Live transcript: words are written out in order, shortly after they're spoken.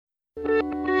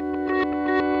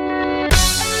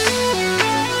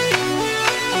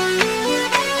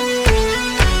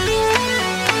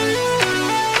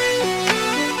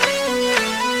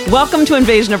Welcome to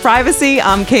Invasion of Privacy.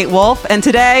 I'm Kate Wolf, and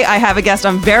today I have a guest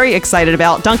I'm very excited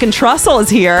about. Duncan Trussell is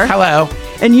here. Hello.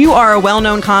 And you are a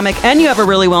well-known comic, and you have a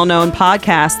really well-known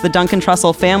podcast, the Duncan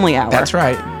Trussell Family Hour. That's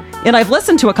right. And I've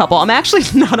listened to a couple. I'm actually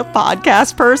not a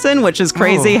podcast person, which is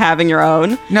crazy having your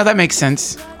own. No, that makes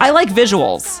sense. I like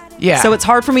visuals. Yeah. So it's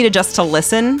hard for me to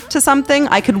listen to something.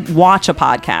 I could watch a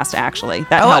podcast, actually.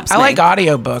 That helps me. I like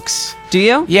audiobooks. Do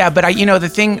you? Yeah, but the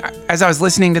thing, as I was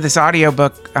listening to this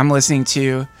audiobook I'm listening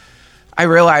to, I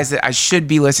realized that I should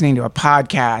be listening to a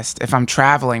podcast if I'm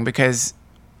traveling, because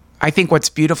I think what's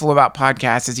beautiful about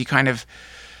podcasts is you kind of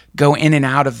go in and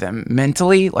out of them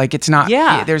mentally. Like it's not,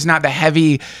 there's not the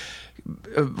heavy,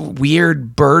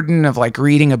 weird burden of like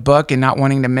reading a book and not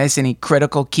wanting to miss any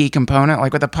critical key component.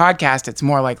 Like with a podcast, it's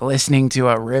more like listening to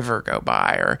a river go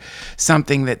by or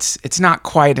something it's not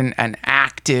quite an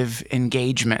active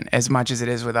engagement as much as it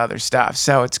is with other stuff.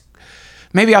 So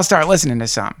maybe I'll start listening to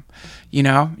some, Do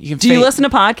you listen to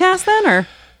podcasts then, or?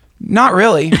 Not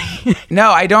really.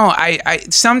 No, I don't. I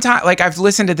sometimes, like, I've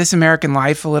listened to This American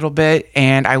Life a little bit,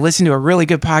 and I listened to a really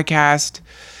good podcast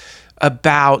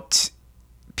about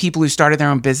people who started their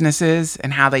own businesses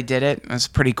and how they did it. It was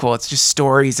pretty cool. It's just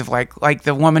stories of like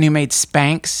the woman who made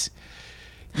Spanx,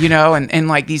 and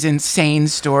like these insane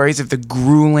stories of the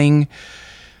grueling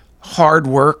hard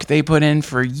work they put in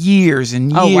for years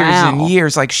and years and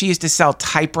years. Like she used to sell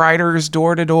typewriters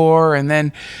door to door, and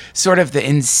then sort of the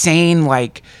insane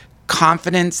like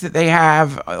confidence that they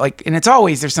have, like, and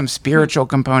there's some spiritual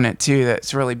component too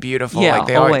that's really beautiful. Yeah, like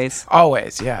they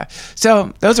always, yeah.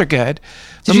 So those are good.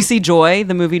 Did you see Joy,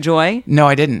 the movie Joy? No,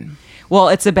 I didn't. Well,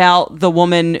 it's about the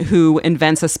woman who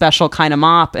invents a special kind of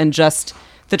mop and just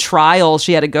the trials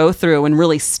she had to go through and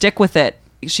really stick with it.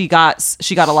 She got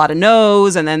a lot of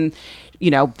no's, and then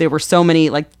there were so many,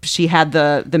 like, she had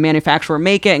the manufacturer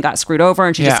make it and got screwed over,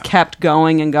 and she just kept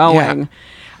going and going. Yeah.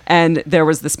 And there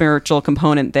was the spiritual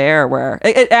component there where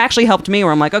it actually helped me,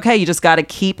 where I'm like, okay, you just got to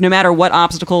keep, no matter what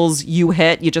obstacles you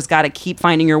hit, you just got to keep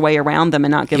finding your way around them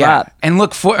and not give up. And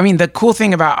the cool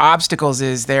thing about obstacles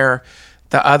is they're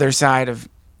the other side of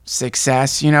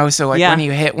success, So like when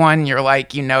you hit one, you're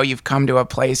like, you've come to a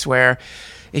place where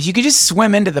if you could just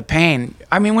swim into the pain.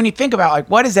 I mean, when you think about like,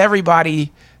 what is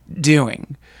everybody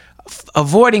doing?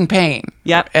 Avoiding pain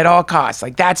at all costs.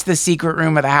 Like that's the secret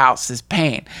room of the house, is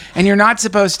pain. And you're not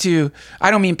supposed to,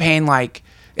 I don't mean pain like,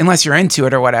 unless you're into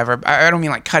it or whatever. I don't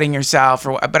mean like cutting yourself,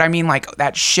 but I mean like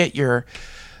that shit your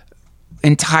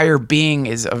entire being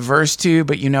is averse to,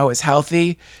 but is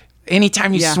healthy.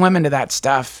 Anytime you swim into that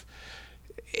stuff,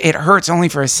 it hurts only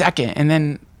for a second, and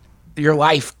then your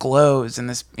life glows in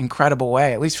this incredible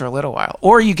way, at least for a little while.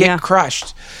 Or you get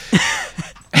crushed.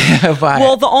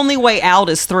 Well, the only way out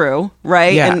is through,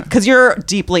 right? Yeah. And because you're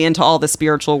deeply into all the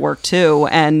spiritual work too.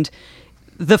 And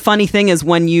the funny thing is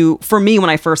when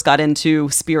I first got into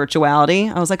spirituality,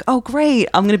 I was like, oh, great.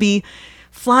 I'm going to be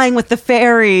flying with the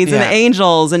fairies and the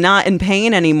angels and not in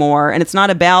pain anymore. And it's not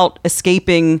about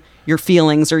escaping your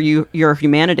feelings or your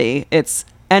humanity. It's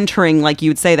entering, like you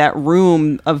would say, that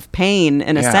room of pain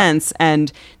in a sense,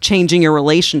 and changing your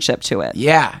relationship to it.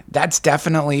 Yeah, that's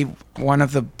definitely one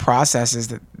of the processes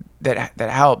that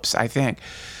helps, I think.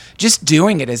 Just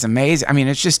doing it is amazing. I mean,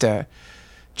 it's just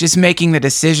making the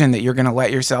decision that you're going to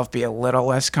let yourself be a little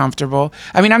less comfortable.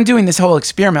 I mean, I'm doing this whole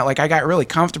experiment. Like I got really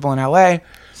comfortable in LA,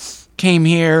 came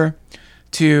here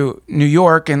to New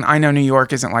York, and I know New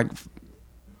York isn't like,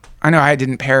 I know I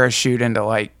didn't parachute into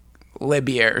like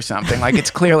Libya or something. Like it's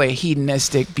clearly a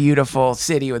hedonistic, beautiful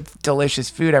city with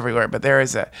delicious food everywhere, but there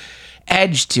is a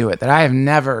edge to it that I have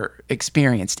never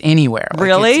experienced anywhere. Like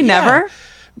really? Never?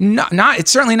 Not it's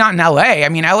certainly not in LA. I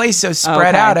mean, LA is so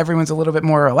spread out, everyone's a little bit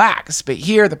more relaxed. But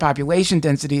here the population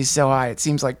density is so high, it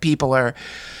seems like people are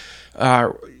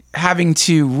having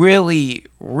to really,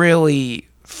 really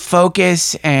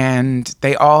focus, and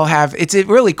they all have, it's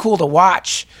really cool to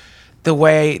watch the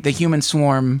way the human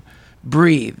swarm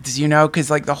breathes, because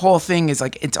like the whole thing is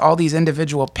like, it's all these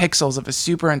individual pixels of a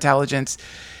super intelligence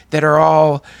that are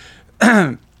all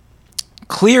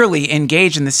clearly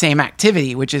engaged in the same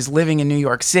activity, which is living in New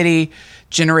York City,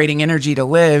 generating energy to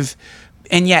live,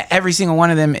 and yet every single one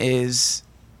of them is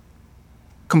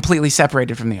completely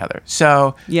separated from the other.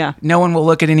 So no one will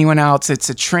look at anyone else. It's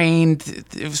a trained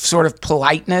sort of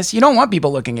politeness. You don't want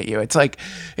people looking at you. It's like,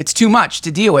 it's too much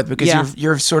to deal with, because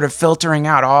you're sort of filtering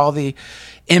out all the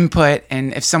input,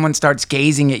 and if someone starts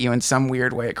gazing at you in some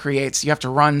weird way, you have to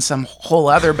run some whole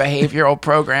other behavioral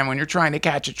program when you're trying to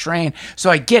catch a train. So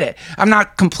I get it. I'm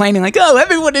not complaining like, oh,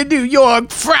 everyone in New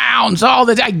York frowns all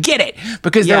the time. I get it,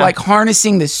 because they're like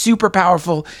harnessing the super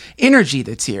powerful energy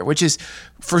that's here, which is,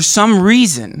 for some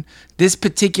reason, this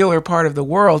particular part of the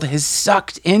world has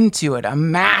sucked into it a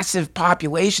massive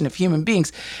population of human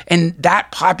beings, and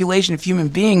that population of human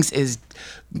beings is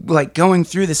like going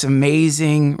through this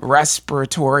amazing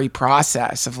respiratory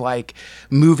process of like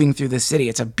moving through the city.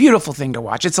 It's a beautiful thing to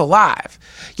watch. It's alive.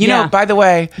 You know, by the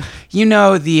way, you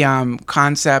know the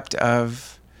concept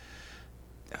of,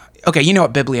 okay, you know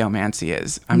what bibliomancy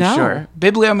is, I'm sure.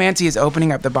 Bibliomancy is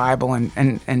opening up the Bible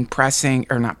and pressing,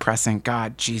 or not pressing,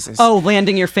 God, Jesus. Oh,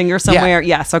 landing your finger somewhere?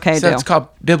 Yeah. Yes, okay, so it's called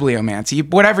bibliomancy.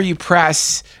 Whatever you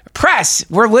press,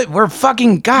 we're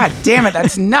fucking, God damn it,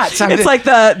 that's nuts. It's like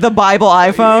the Bible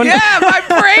iPhone. Yeah, my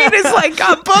brain is like,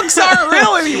 books aren't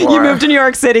real anymore. You moved to New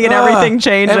York City and everything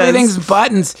changes. Everything's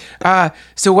buttons.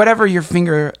 So whatever your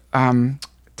finger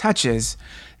touches,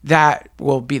 that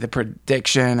will be the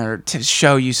prediction, or to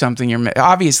show you something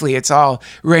obviously it's all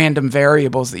random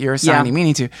variables that you're assigning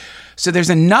meaning to. So there's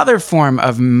another form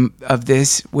of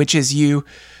this, which is you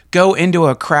go into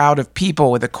a crowd of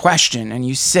people with a question, and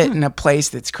you sit in a place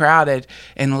that's crowded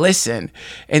and listen,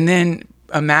 and then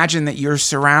imagine that you're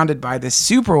surrounded by this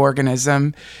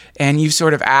superorganism, and you've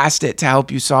sort of asked it to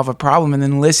help you solve a problem, and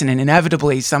then listen, and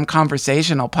inevitably some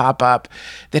conversation will pop up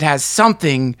that has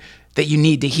something that you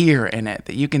need to hear in it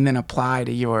that you can then apply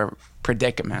to your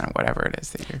predicament or whatever it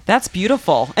is that you're. That's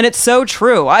beautiful. And it's so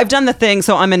true. I've done the thing.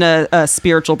 So I'm in a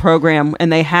spiritual program,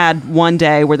 and they had one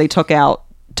day where they took out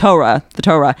the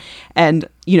Torah, and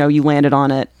you landed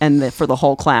on it, and for the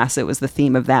whole class it was the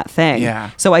theme of that thing.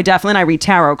 So I read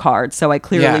tarot cards, so I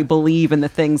clearly believe in the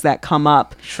things that come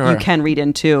up. You can read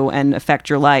into and affect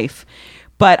your life.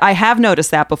 But I have noticed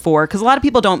that before, because a lot of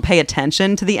people don't pay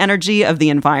attention to the energy of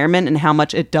the environment and how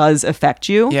much it does affect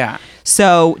you. Yeah.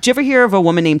 So, did you ever hear of a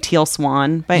woman named Teal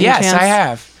Swan by any chance? Yes, I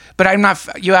have. But I'm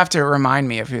not. You have to remind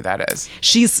me of who that is.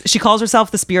 She calls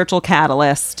herself the spiritual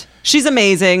catalyst. She's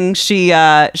amazing. She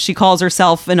calls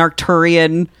herself an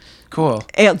Arcturian. Cool.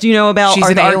 Do you know about She's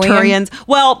an Arcturians?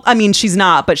 Well, I mean, she's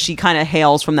not, but she kind of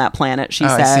hails from that planet, she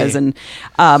says. And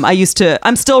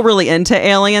I'm still really into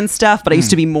alien stuff, but I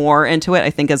used to be more into it, I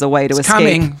think, as a way to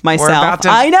escape myself.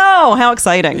 I know. How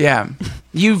exciting. Yeah.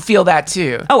 You feel that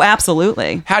too. Oh,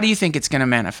 absolutely. How do you think it's going to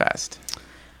manifest?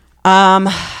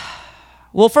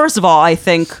 Well, first of all, I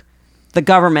think the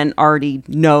government already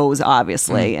knows,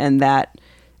 obviously, and that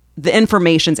the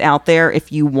information's out there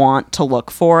if you want to look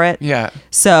for it. Yeah.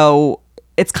 So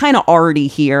it's kind of already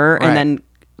here. Right. And then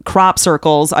crop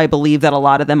circles, I believe that a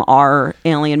lot of them are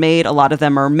alien made, a lot of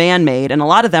them are man made, and a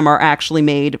lot of them are actually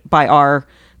made by our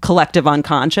collective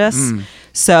unconscious.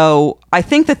 So I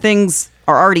think that things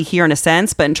are already here in a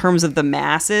sense, but in terms of the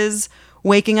masses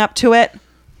waking up to it,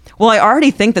 well, I already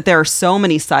think that there are so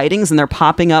many sightings and they're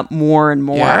popping up more and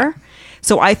more. Yeah.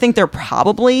 So I think there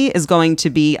probably is going to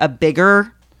be a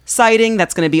bigger sighting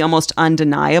that's going to be almost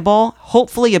undeniable.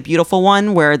 Hopefully a beautiful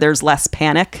one where there's less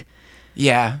panic.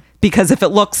 Yeah. Because if it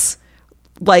looks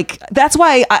like, that's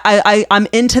why I'm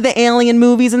into the alien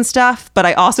movies and stuff, but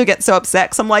I also get so upset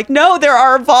because I'm like, no, there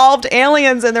are evolved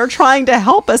aliens and they're trying to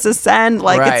help us ascend.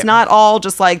 Like, it's not all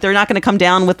just like, they're not going to come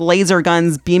down with laser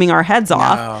guns beaming our heads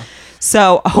off. No.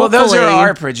 So hopefully, well, those are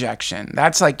our projection.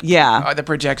 That's like the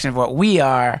projection of what we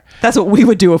are. That's what we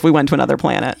would do if we went to another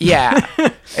planet. Yeah,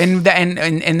 and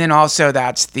then also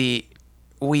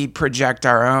we project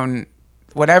our own,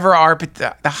 whatever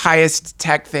the highest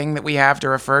tech thing that we have to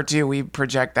refer to, we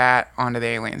project that onto the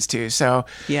aliens too. So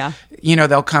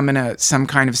they'll come in some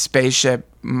kind of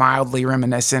spaceship mildly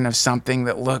reminiscent of something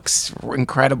that looks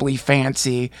incredibly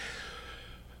fancy.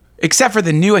 Except for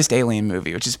the newest Alien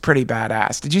movie, which is pretty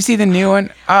badass. Did you see the new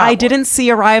one? I didn't see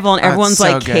Arrival, and everyone's so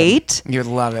like, good. Kate? You'd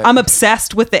love it. I'm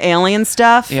obsessed with the alien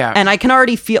stuff. Yeah. And I can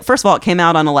already feel, first of all, it came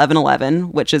out on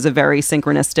 11/11, which is a very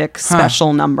synchronistic,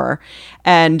 special number.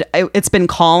 And it's been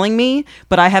calling me,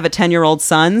 but I have a 10-year-old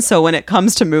son, so when it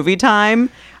comes to movie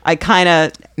time, I kind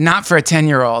of... Not for a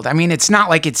 10-year-old. I mean, it's not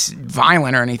like it's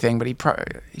violent or anything, but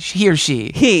he or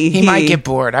she might get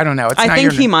bored. I don't know. I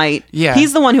think he might. Yeah.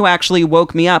 He's the one who actually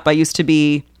woke me up. I used to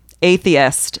be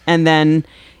atheist, and then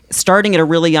starting at a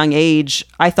really young age,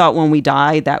 I thought when we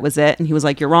died, that was it. And he was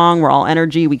like, you're wrong. We're all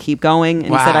energy. We keep going.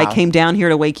 And he said, I came down here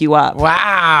to wake you up.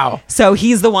 Wow. So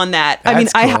he's the one that...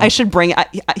 That's cool. I should bring...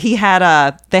 they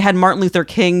had Martin Luther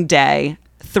King Day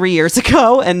 3 years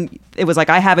ago, and it was like,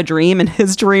 I have a dream, and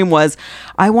his dream was,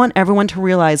 I want everyone to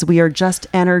realize we are just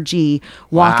energy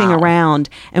walking around,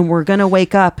 and we're going to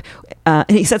wake up. And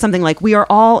he said something like, we are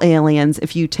all aliens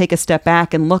if you take a step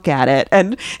back and look at it.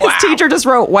 And his teacher just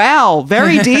wrote, wow,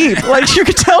 very deep. Like, you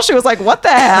could tell she was like, what the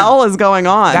hell is going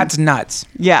on? That's nuts.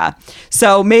 Yeah.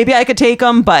 So maybe I could take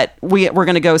him, but we're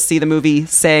going to go see the movie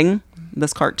Sing,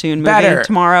 this cartoon movie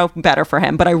tomorrow. Better for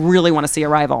him, but I really want to see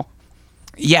Arrival.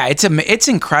 Yeah, it's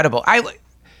incredible.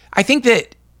 I think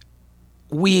that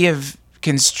we have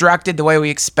constructed the way we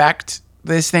expect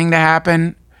this thing to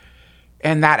happen,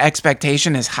 and that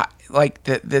expectation is like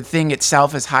the thing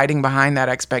itself is hiding behind that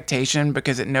expectation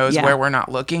because it knows where we're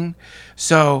not looking.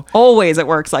 So always it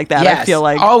works like that. Yes, I feel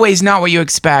like always not what you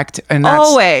expect, and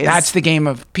that's the game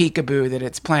of peekaboo that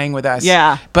it's playing with us.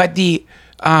 Yeah, but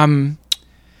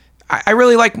I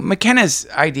really like McKenna's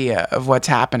idea of what's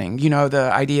happening. You know,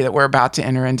 the idea that we're about to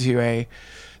enter into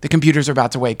the computers are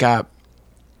about to wake up,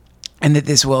 and that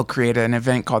this will create an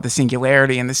event called the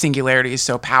singularity, and the singularity is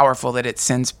so powerful that it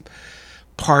sends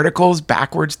particles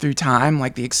backwards through time.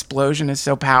 Like, the explosion is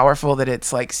so powerful that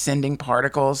it's like sending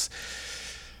particles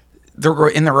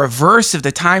in the reverse of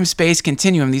the time-space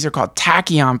continuum. These are called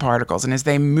tachyon particles, and as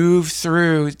they move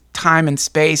through time and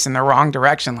space in the wrong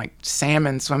direction, like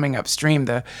salmon swimming upstream,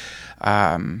 the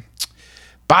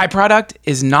byproduct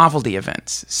is novelty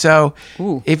events. So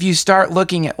if you start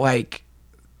looking at like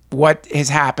what has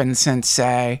happened since,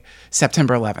 say,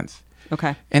 September 11th,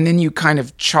 okay, and then you kind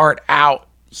of chart out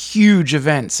huge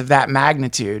events of that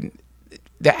magnitude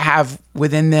that have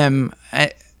within them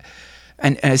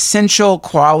an essential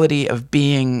quality of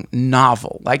being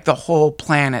novel. Like, the whole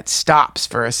planet stops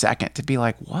for a second to be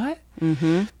like, what?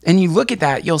 Mm-hmm. And you look at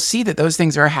that, you'll see that those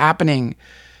things are happening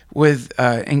with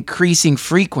increasing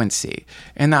frequency.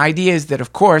 And the idea is that,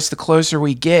 of course, the closer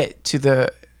we get to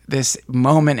this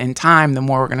moment in time, the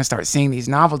more we're going to start seeing these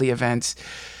novelty events.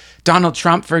 Donald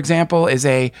Trump, for example, is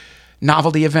a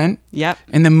novelty event. Yep.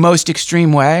 In the most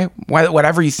extreme way.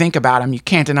 Whatever you think about him, you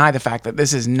can't deny the fact that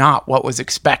this is not what was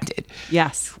expected.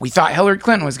 Yes. We thought Hillary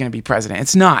Clinton was going to be president.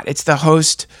 It's not. It's the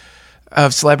host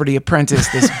of Celebrity Apprentice,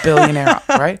 this billionaire,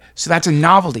 right? So that's a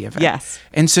novelty event. Yes.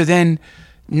 And so then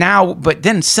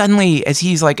suddenly, as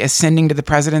he's like ascending to the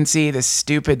presidency, this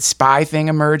stupid spy thing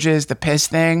emerges, the piss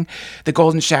thing, the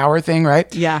golden shower thing,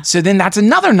 right? Yeah. So then that's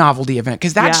another novelty event,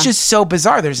 because that's just so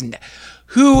bizarre.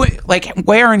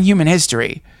 Where in human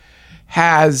history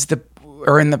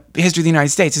or in the history of the United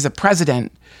States has a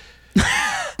president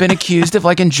been accused of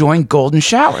like enjoying golden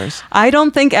showers? I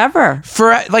don't think ever.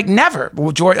 For like never. Well,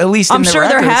 at least I'm sure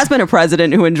there has been a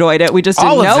president who enjoyed it. We just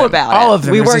didn't know about it. All of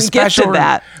them. We weren't gifted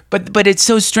that. But it's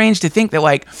so strange to think that,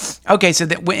 like, okay, so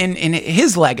that in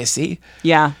his legacy,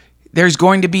 there's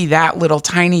going to be that little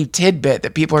tiny tidbit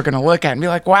that people are going to look at and be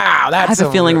like, wow, that's. I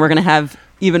have a feeling we're going to have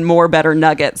even more better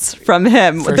nuggets from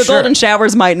him. The golden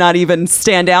showers might not even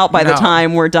stand out by the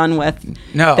time we're done with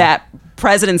that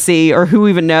presidency, or who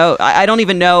even know. I don't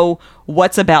even know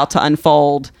what's about to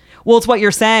unfold. Well, it's what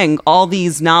you're saying. All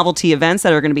these novelty events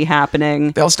that are going to be happening.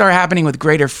 They'll start happening with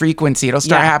greater frequency. It'll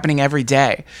start happening every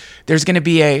day. There's going to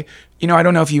be I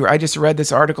don't know if I just read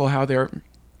this article how they're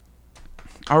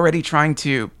already trying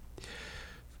to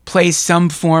place some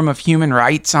form of human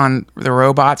rights on the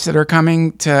robots that are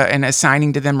coming and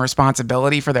assigning to them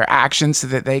responsibility for their actions so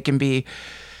that they can be,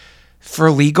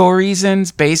 for legal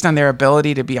reasons, based on their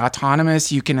ability to be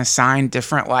autonomous, you can assign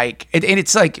different, like, and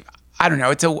it's like, I don't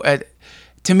know,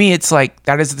 to me, it's like,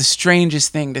 that is the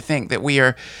strangest thing to think, that we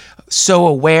are so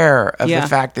aware of the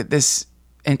fact that this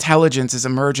intelligence is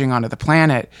emerging onto the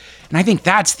planet. And I think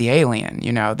that's the alien,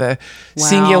 the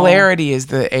singularity is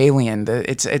the alien.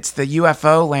 It's the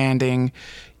UFO landing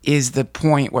is the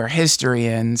point where history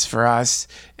ends for us,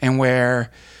 and where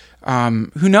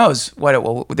who knows what it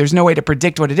will. There's no way to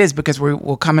predict what it is, because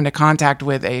we'll come into contact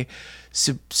with an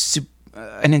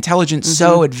intelligence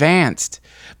so advanced.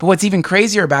 But what's even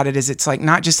crazier about it is it's like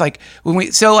not just like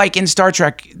like in Star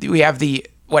Trek we have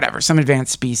some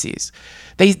advanced species.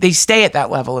 They stay at that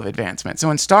level of advancement.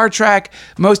 So in Star Trek,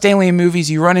 most alien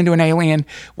movies, you run into an alien,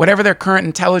 whatever their current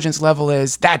intelligence level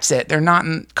is, that's it. They're not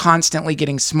constantly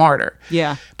getting smarter.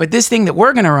 Yeah. But this thing that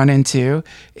we're going to run into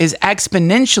is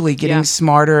exponentially getting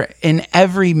smarter in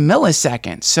every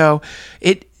millisecond. So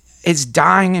it's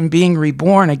dying and being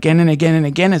reborn again and again and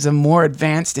again as a more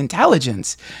advanced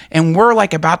intelligence. And we're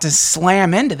like about to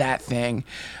slam into that thing.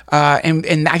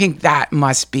 And I think that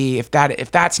must be, if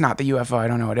that's not the UFO, I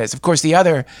don't know what it is. Of course, the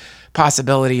other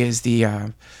possibility is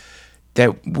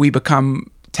that we become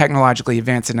technologically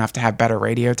advanced enough to have better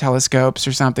radio telescopes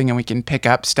or something, and we can pick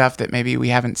up stuff that maybe we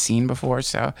haven't seen before.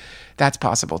 So that's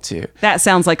possible too. That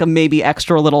sounds like a maybe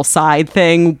extra little side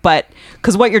thing, but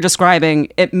because what you're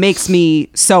describing, it makes me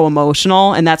so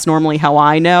emotional, and that's normally how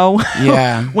I know.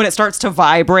 Yeah. When it starts to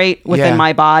vibrate within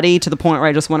my body to the point where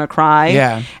I just want to cry.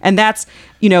 Yeah. And that's,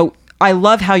 I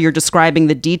love how you're describing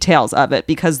the details of it,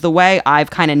 because the way I've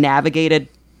kind of navigated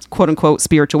quote unquote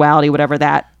spirituality, whatever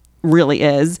that really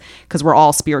is, because we're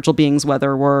all spiritual beings,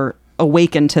 whether we're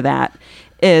awakened to that,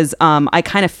 is I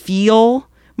kind of feel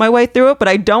my way through it, but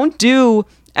I don't do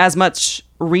as much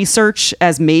research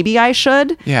as maybe I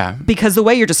should. Yeah. Because the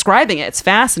way you're describing it, it's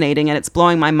fascinating and it's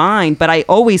blowing my mind. But I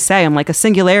always say, I'm like, a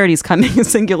singularity's coming,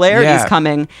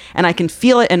 coming, and I can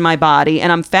feel it in my body.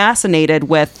 And I'm fascinated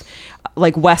with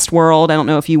like Westworld. I don't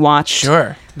know if you watched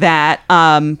that,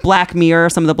 Black Mirror,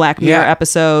 some of the Black Mirror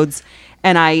episodes.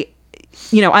 And I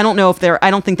don't know if I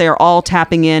don't think they're all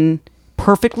tapping in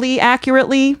perfectly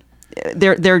accurately.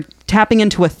 They're tapping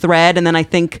into a thread, and then I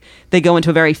think they go into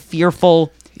a very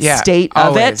fearful state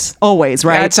of it. Always,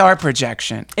 right? That's our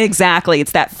projection. Exactly.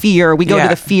 It's that fear. We go to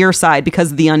the fear side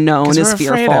because the unknown is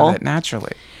fearful. Afraid of it,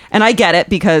 naturally. And I get it,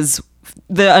 because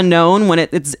the unknown, when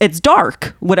it's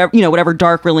dark, whatever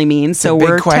dark really means. So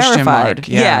we're terrified.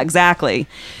 Yeah, exactly.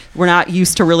 We're not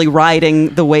used to really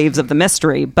riding the waves of the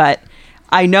mystery, but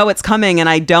I know it's coming, and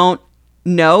I don't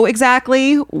know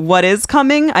exactly what is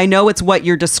coming. I know it's what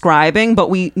you're describing, but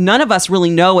none of us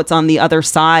really know what's on the other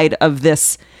side of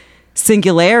this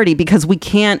singularity, because we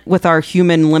can't, with our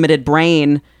human limited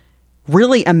brain,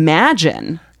 really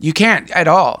imagine. You can't at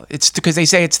all. It's because they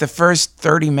say it's the first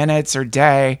 30 minutes or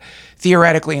day,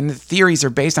 theoretically, and the theories are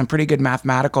based on pretty good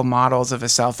mathematical models of a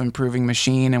self-improving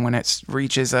machine, and when it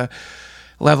reaches a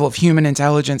level of human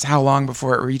intelligence, how long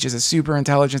before it reaches a super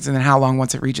intelligence, and then how long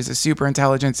once it reaches a super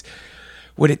intelligence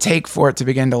would it take for it to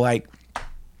begin to like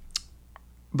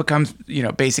become,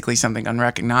 basically something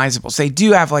unrecognizable. So they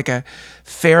do have like a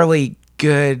fairly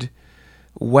good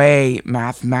way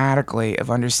mathematically of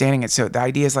understanding it. So the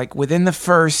idea is like within the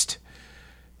first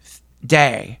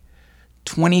day,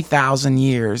 20,000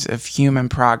 years of human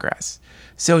progress.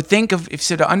 So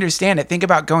to understand it, think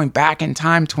about going back in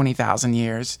time 20,000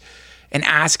 years and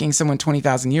asking someone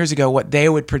 20,000 years ago what they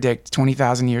would predict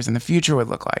 20,000 years in the future would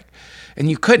look like. And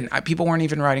you couldn't. People weren't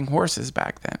even riding horses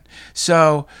back then.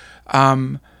 So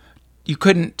you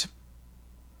couldn't.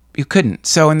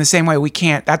 So in the same way, we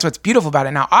can't. That's what's beautiful about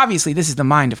it. Now, obviously, this is the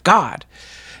mind of God.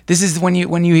 This is when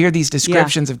you hear these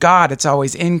descriptions of God, it's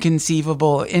always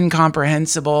inconceivable,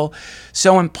 incomprehensible,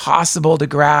 so impossible to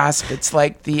grasp. It's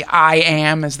like the I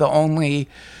am is the only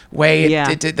way,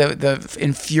 the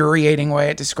infuriating way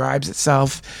it describes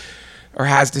itself, or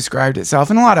has described itself,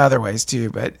 and a lot of other ways too.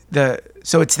 But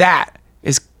so it's that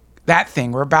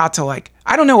thing we're about to like.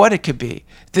 I don't know what it could be.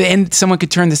 Someone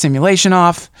could turn the simulation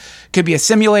off. Could be a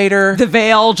simulator. The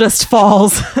veil just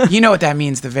falls. You know what that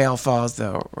means? The veil falls,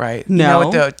 though, right? No. You know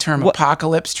what the term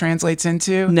apocalypse translates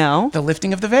into? No. The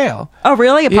lifting of the veil. Oh,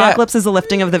 really? Apocalypse is the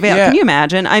lifting of the veil. Yeah. Can you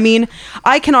imagine? I mean,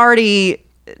 I can already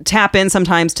tap in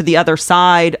sometimes to the other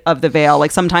side of the veil.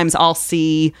 Like sometimes I'll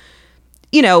see,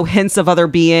 hints of other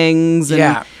beings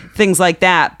and things like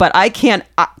that. But I can't,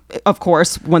 of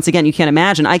course, once again, you can't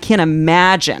imagine. I can't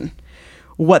imagine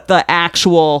what the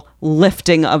actual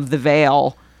lifting of the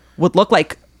veil would look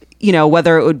like,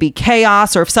 whether it would be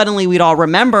chaos or if suddenly we'd all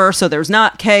remember, so there's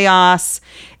not chaos.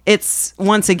 It's,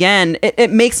 once again, it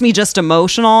makes me just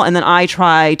emotional, and then I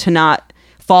try to not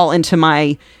fall into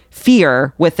my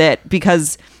fear with it,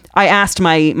 because I asked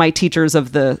my teachers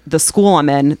of the school I'm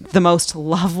in, the most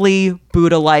lovely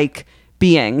Buddha-like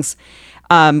beings,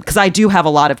 because I do have a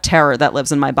lot of terror that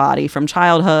lives in my body from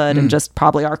childhood and just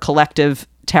probably our collective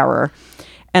terror.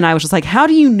 And I was just like, how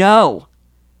do you know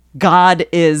God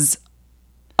is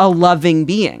a loving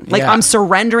being? Like, I'm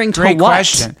surrendering to Great what?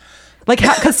 Question. Like,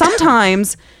 because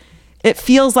sometimes it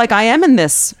feels like I am in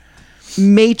this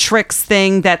matrix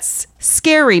thing that's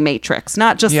scary matrix,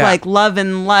 not just like love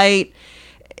and light.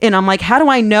 And I'm like, how do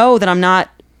I know that I'm not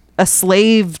a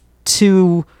slave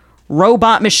to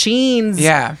robot machines?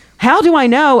 Yeah. How do I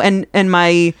know? And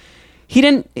I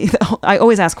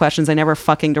always ask questions. I never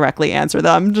fucking directly answer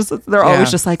them. They're always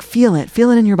just like, feel it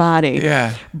in your body.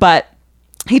 Yeah. But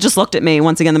he just looked at me,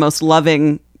 once again, the most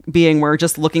loving being, where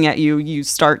just looking at you, you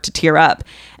start to tear up.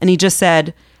 And he just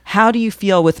said, how do you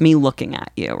feel with me looking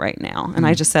at you right now? And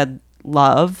I just said,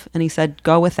 love. And he said,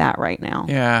 go with that right now.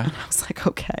 Yeah. And I was like,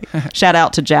 okay. Shout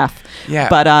out to Jeff. Yeah.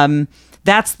 But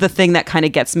that's the thing that kind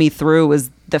of gets me through,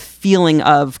 is the feeling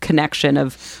of connection,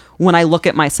 of when I look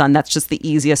at my son, that's just the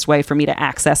easiest way for me to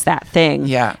access that thing.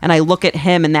 Yeah. And I look at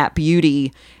him and that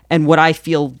beauty and what I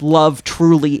feel love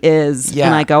truly is. Yeah.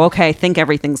 And I go, okay, I think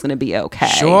everything's going to be okay.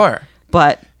 Sure.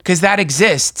 But because that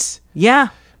exists. yeah.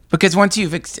 Because once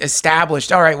you've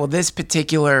established, all right, well, this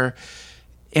particular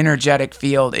energetic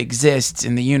field exists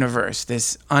in the universe,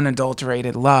 this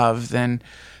unadulterated love, then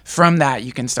from that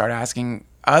you can start asking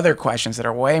other questions that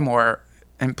are way more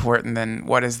important than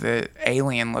what does the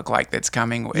alien look like that's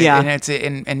coming. Yeah.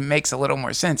 And it makes a little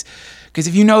more sense. Because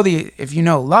if you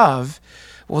know love,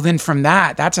 well, then from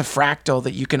that's a fractal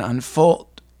that you can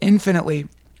unfold infinitely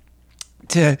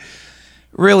to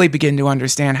really begin to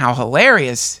understand how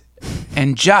hilarious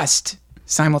and just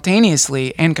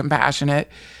simultaneously and compassionate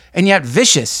and yet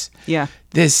vicious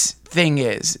this thing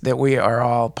is that we are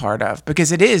all part of.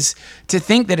 Because it is, to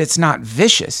think that it's not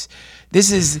vicious.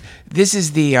 This is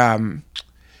the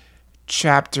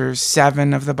chapter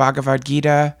 7 of the Bhagavad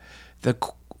Gita,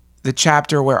 the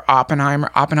chapter where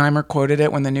Oppenheimer quoted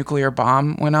it when the nuclear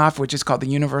bomb went off, which is called the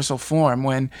universal form,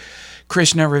 when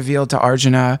Krishna revealed to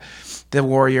Arjuna, the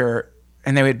warrior,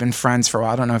 and they had been friends for a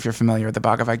while. I don't know if you're familiar with the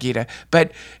Bhagavad Gita,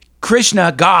 but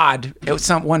Krishna, God,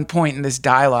 at one point in this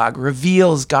dialogue,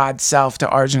 reveals God's self to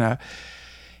Arjuna,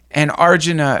 and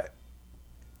Arjuna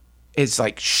is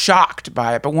like shocked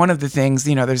by it. But one of the things,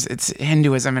 it's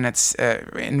Hinduism, and it's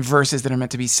in verses that are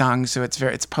meant to be sung, so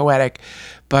it's poetic.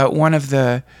 But one of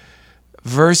the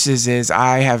verses is,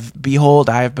 Behold,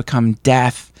 I have become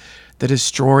death, the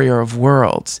destroyer of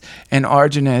worlds. And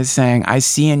Arjuna is saying, I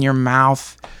see in your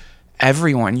mouth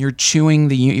everyone. You're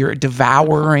you're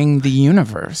devouring the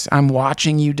universe. I'm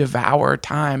watching you devour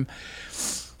time.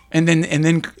 And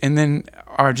then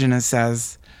Arjuna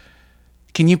says,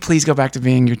 can you please go back to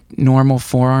being your normal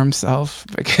forearm self?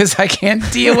 Because I can't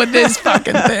deal with this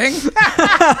fucking thing.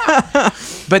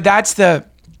 But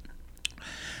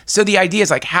so the idea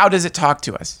is like, how does it talk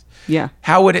to us? Yeah.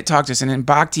 How would it talk to us? And in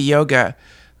Bhakti Yoga,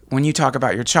 when you talk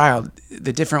about your child,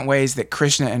 the different ways that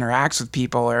Krishna interacts with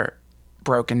people are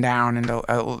broken down into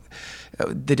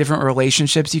the different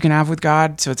relationships you can have with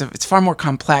God. So it's far more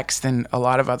complex than a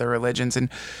lot of other religions. And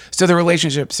so the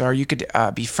relationships are, you could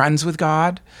be friends with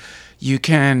God. You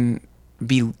can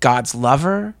be God's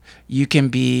lover. You can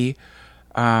be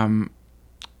God's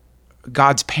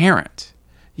parent.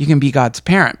 You can be God's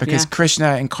parent because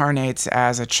Krishna incarnates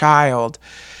as a child.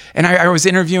 And I was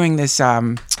interviewing this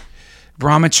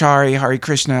brahmachari Hare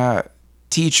Krishna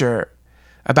teacher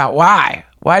about why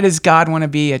does God want to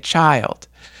be a child?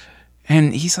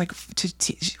 And he's like,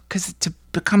 to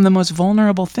become the most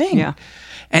vulnerable thing. Yeah.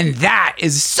 And that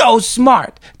is so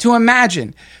smart to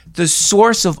imagine the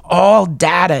source of all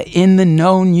data in the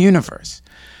known universe,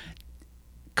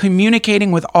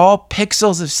 communicating with all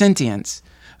pixels of sentience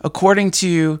according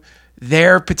to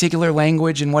their particular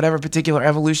language and whatever particular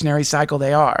evolutionary cycle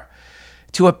they are,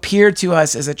 to appear to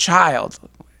us as a child.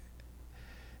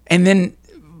 And then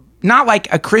not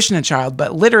like a Krishna child,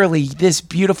 but literally this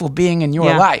beautiful being in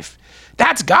your life.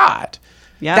 That's God.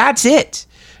 Yeah. That's it.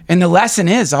 And the lesson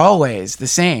is always the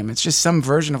same. It's just some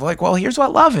version of like, well, here's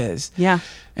what love is. Yeah.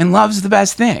 And love's the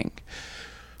best thing.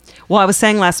 Well, I was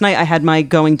saying last night I had my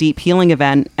Going Deep healing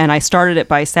event, and I started it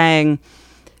by saying,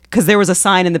 because there was a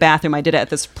sign in the bathroom. I did it at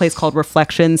this place called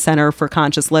Reflection Center for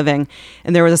Conscious Living.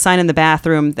 And there was a sign in the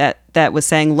bathroom that was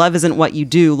saying, love isn't what you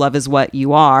do, love is what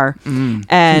you are.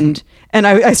 Mm. And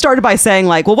I started by saying,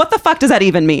 like, well, what the fuck does that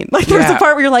even mean? Like, there's a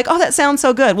part where you're like, oh, that sounds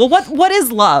so good. Well, what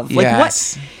is love? Like,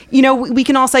 what, we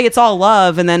can all say it's all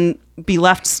love and then be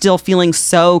left still feeling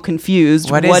so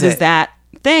confused. What is that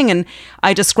thing? And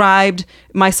I described,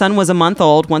 my son was a month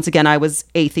old. Once again, I was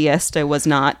atheist. I was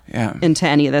not into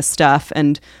any of this stuff.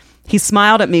 And he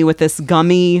smiled at me with this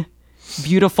gummy,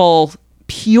 beautiful,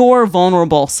 pure,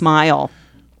 vulnerable smile.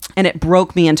 And it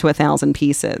broke me into 1,000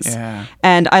 pieces. Yeah.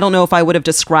 And I don't know if I would have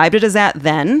described it as that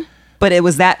then, but it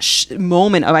was that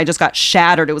moment of I just got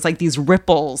shattered. It was like these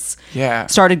ripples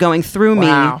started going through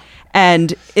me.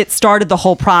 And it started the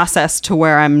whole process to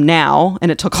where I'm now.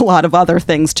 And it took a lot of other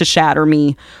things to shatter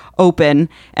me open.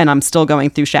 And I'm still going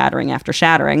through shattering after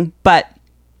shattering. But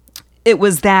it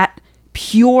was that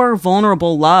pure,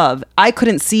 vulnerable love. I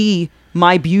couldn't see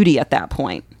my beauty at that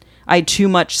point. I had too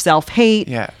much self-hate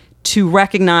to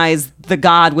recognize the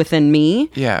God within me.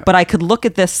 Yeah. But I could look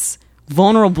at this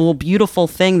vulnerable, beautiful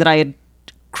thing that I had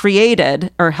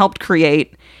created or helped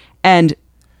create, and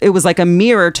it was like a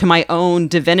mirror to my own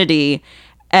divinity.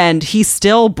 And he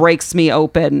still breaks me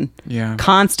open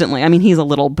constantly. I mean, he's a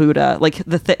little Buddha. Like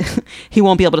he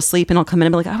won't be able to sleep, and he'll come in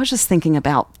and be like, I was just thinking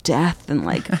about death and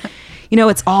like,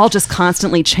 it's all just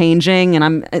constantly changing,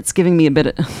 and it's giving me a bit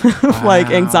of like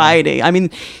anxiety. I mean,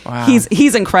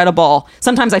 he's incredible.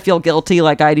 Sometimes I feel guilty,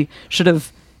 like I should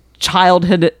have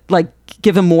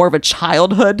give him more of a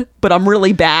childhood, but I'm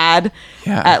really bad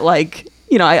at like,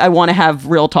 I want to have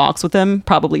real talks with him,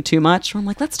 probably too much. I'm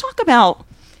like, let's talk about,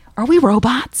 are we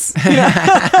robots?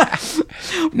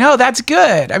 No, that's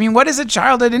good. I mean, what is a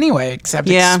childhood anyway, except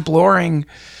exploring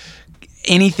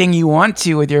anything you want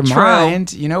to with your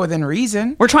mind, within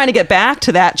reason. We're trying to get back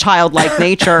to that childlike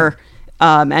nature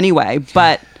anyway.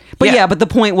 But the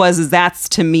point is that's,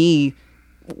 to me,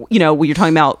 when you're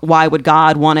talking about why would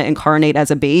God want to incarnate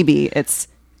as a baby, it's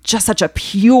just such a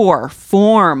pure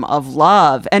form of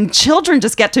love. And children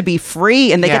just get to be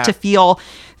free, and they get to feel,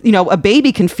 a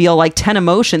baby can feel like 10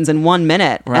 emotions in 1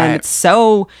 minute. Right. And it's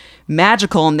so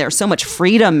magical, and there's so much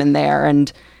freedom in there.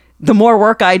 And the more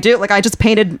work I do, like I just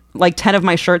painted like 10 of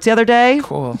my shirts the other day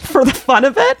for the fun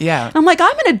of it. Yeah. And I'm like,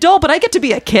 I'm an adult, but I get to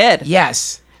be a kid.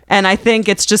 Yes. And I think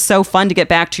it's just so fun to get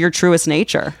back to your truest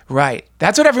nature. Right.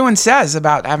 That's what everyone says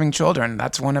about having children.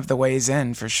 That's one of the ways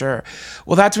in, for sure.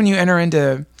 Well, that's when you enter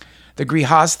into the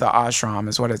Grihastha ashram,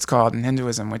 is what it's called in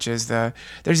Hinduism, which is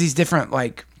there's these different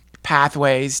like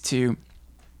pathways to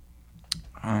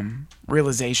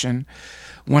realization.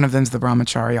 One of them's the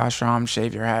Brahmachari ashram,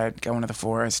 shave your head, go into the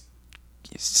forest,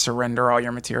 surrender all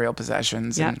your material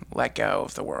possessions and let go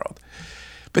of the world.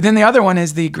 But then the other one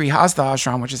is the Grihastha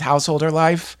ashram, which is householder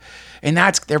life. And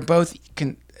they're both,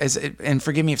 and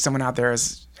forgive me if someone out there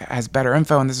has better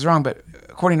info and this is wrong, but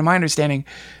according to my understanding,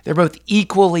 they're both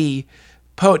equally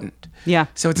potent. Yeah.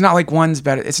 So it's not like one's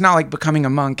better. It's not like becoming a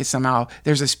monk is somehow,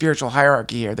 there's a spiritual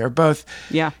hierarchy here. They're both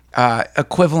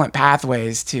equivalent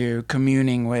pathways to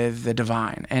communing with the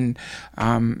divine. And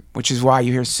which is why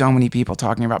you hear so many people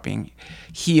talking about being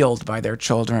healed by their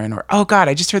children, or, oh God,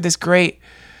 I just heard this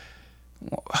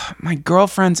my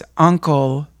girlfriend's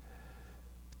uncle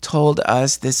told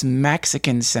us this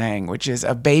Mexican saying, which is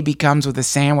a baby comes with a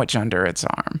sandwich under its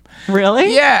arm.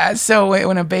 Really? Yeah. So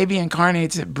when a baby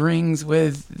incarnates,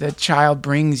 the child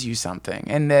brings you something,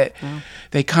 and that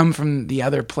they come from the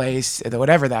other place,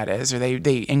 whatever that is, or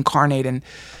they incarnate in,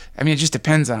 I mean, it just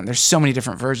depends on, there's so many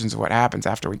different versions of what happens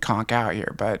after we conk out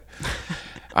here. But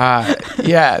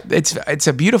it's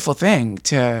a beautiful thing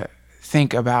to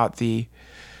think about the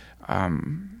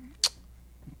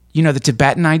the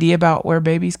Tibetan idea about where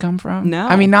babies come from. No.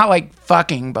 I mean, not like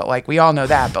fucking, but like we all know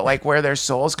that, but like where their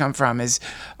souls come from is,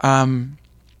 so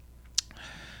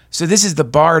this is the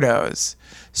Bardos.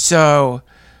 So,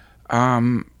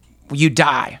 you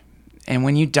die, and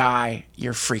when you die,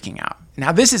 you're freaking out.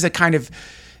 Now, this is a kind of,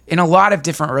 in a lot of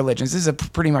different religions, this is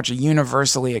pretty much a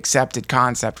universally accepted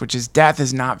concept, which is death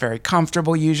is not very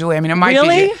comfortable usually. I mean, it might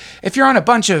be if you're on a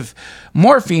bunch of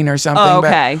morphine or something. Oh,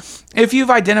 okay. But if you've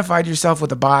identified yourself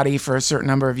with a body for a certain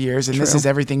number of years, and this is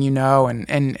everything you know,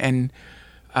 and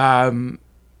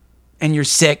you're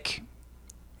sick,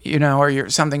 or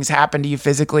something's happened to you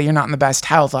physically, you're not in the best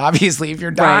health. Obviously, if you're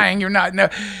dying, you're not.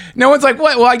 No one's like,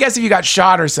 what? Well, I guess if you got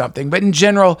shot or something. But in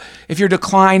general, if you're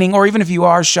declining, or even if you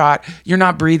are shot, you're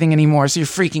not breathing anymore, so you're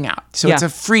freaking out. So it's a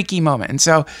freaky moment. And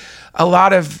so, a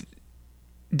lot of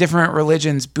different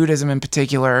religions, Buddhism in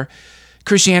particular,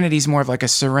 Christianity is more of like a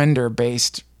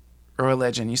surrender-based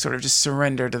religion. You sort of just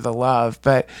surrender to the love.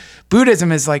 But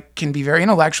Buddhism is like, can be very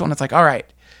intellectual, and it's like, all right.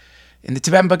 In the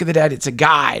Tibetan Book of the Dead, it's a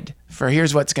guide for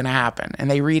here's what's going to happen. And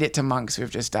they read it to monks who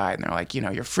have just died. And they're like,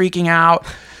 you're freaking out.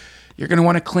 You're going to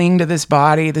want to cling to this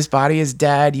body. This body is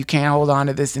dead. You can't hold on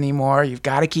to this anymore. You've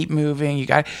got to keep moving.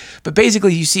 But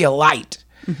basically, you see a light.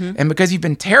 Mm-hmm. And because you've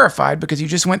been terrified, because you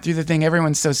just went through the thing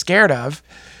everyone's so scared of,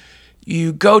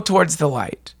 you go towards the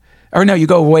light. Or no, you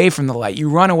go away from the light. You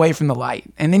run away from the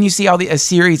light. And then you see a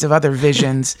series of other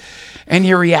visions. And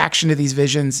your reaction to these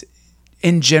visions,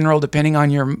 in general, depending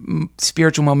on your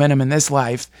spiritual momentum in this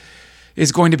life,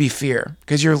 is going to be fear,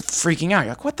 because you're freaking out.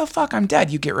 You're like, what the fuck? I'm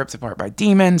dead. You get ripped apart by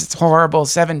demons. It's horrible.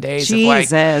 7 days of like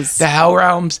the hell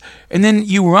realms. And then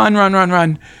you run. I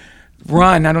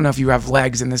don't know if you have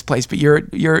legs in this place, but you're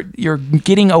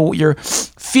getting your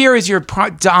fear is your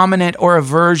dominant, or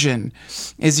aversion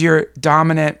is your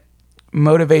dominant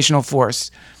motivational force.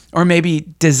 Or maybe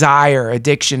desire,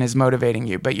 addiction is motivating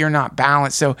you, but you're not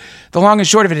balanced. So the long and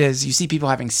short of it is, you see people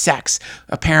having sex,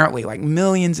 apparently, like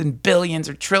millions and billions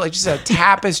or trillions, just a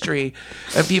tapestry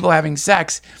of people having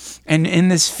sex. And in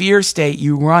this fear state,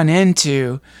 you run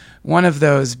into one of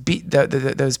those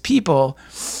those people,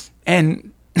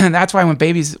 and And that's why when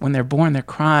babies, when they're born, they're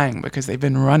crying because they've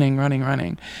been running.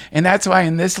 And that's why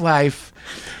in this life,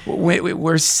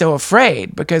 we're so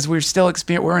afraid because we're still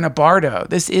we're in a bardo.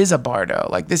 This is a bardo.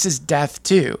 Like, this is death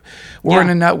too. We're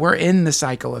in the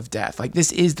cycle of death. Like,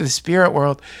 this is the spirit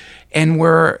world. And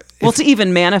to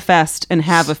even manifest and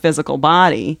have a physical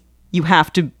body, you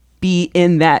have to be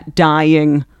in that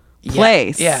dying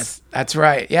place. Yes, that's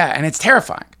right. Yeah. And it's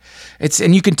terrifying.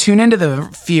 And you can tune into the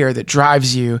fear that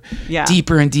drives you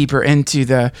deeper and deeper into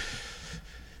the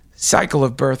cycle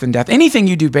of birth and death. Anything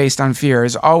you do based on fear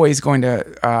is always going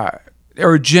to,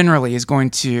 or generally is going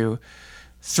to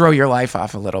throw your life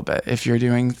off a little bit if you're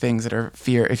doing things that are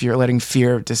fear, if you're letting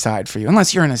fear decide for you,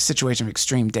 unless you're in a situation of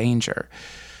extreme danger.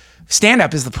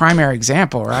 Stand-up is the primary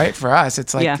example, right? For us,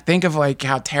 it's like, think of like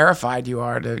how terrified you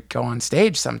are to go on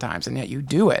stage sometimes, and yet you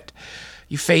do it.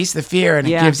 You face the fear, and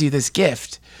it gives you this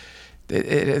gift.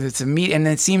 It's and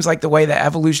it seems like the way the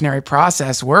evolutionary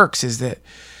process works is that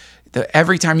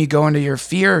every time you go into your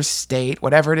fear state,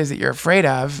 whatever it is that you're afraid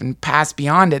of, and pass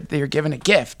beyond it, you're given a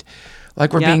gift.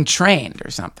 Like we're being trained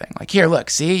or something. Like, here, look,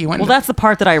 see, you went. Well, that's the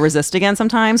part that I resist again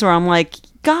sometimes, where I'm like,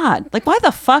 God, like, why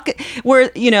the fuck?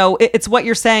 Where, it's what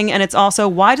you're saying, and it's also,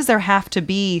 why does there have to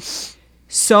be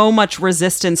so much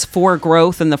resistance for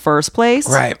growth in the first place?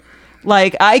 Right.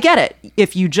 Like, I get it.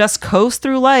 If you just coast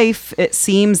through life, it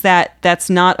seems that that's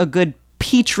not a good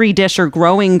petri dish or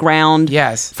growing ground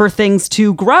for things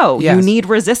to grow. Yes. You need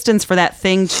resistance for that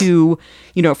thing to,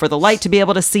 for the light to be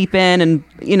able to seep in and,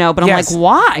 but I'm like,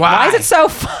 why? Why is it so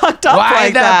fucked up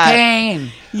like that? Why the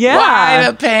pain? Yeah.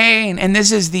 Why the pain? And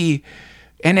this is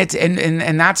and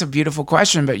that's a beautiful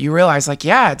question, but you realize like,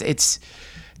 it's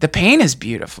the pain is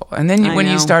beautiful. And then when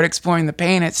you start exploring the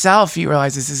pain itself, you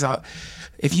realize this is all.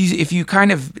 If you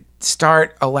kind of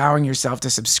start allowing yourself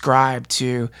to subscribe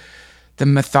to the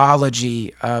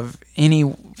mythology of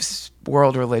any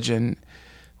world religion,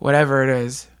 whatever it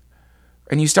is,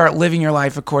 and you start living your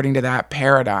life according to that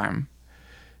paradigm,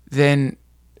 then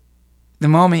the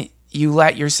moment you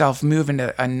let yourself move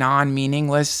into a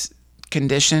non-meaningless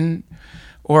condition,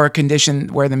 or a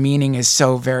condition where the meaning is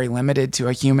so very limited to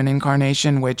a human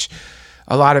incarnation, which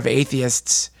a lot of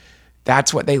atheists,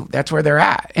 that's where they're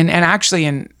at. And actually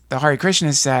in the Hare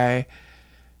Krishnas say,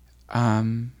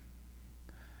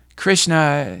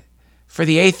 Krishna, for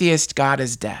the atheist, God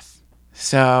is death.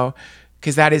 So,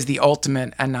 because that is the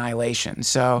ultimate annihilation.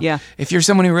 So if you're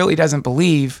someone who really doesn't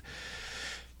believe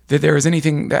that there is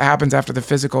anything that happens after the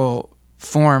physical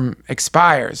form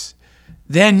expires,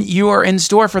 then you are in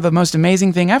store for the most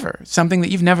amazing thing ever, something that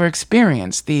you've never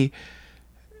experienced, the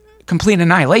complete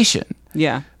annihilation.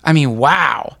 Yeah. I mean,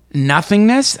 wow.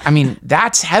 Nothingness? I mean,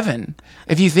 that's heaven.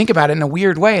 If you think about it in a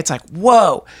weird way, it's like,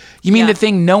 whoa. You mean the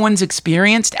thing no one's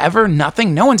experienced ever?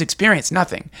 Nothing? No one's experienced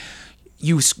nothing.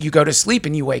 You go to sleep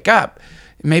and you wake up.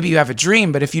 Maybe you have a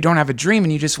dream, but if you don't have a dream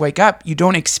and you just wake up, you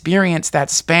don't experience that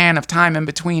span of time in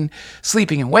between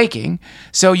sleeping and waking.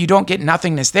 So you don't get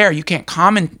nothingness there. You can't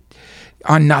comment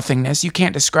on nothingness. You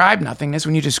can't describe nothingness.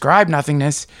 When you describe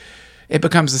nothingness, it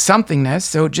becomes a somethingness.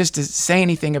 So just to say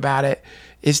anything about it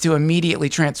is to immediately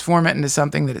transform it into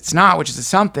something that it's not, which is a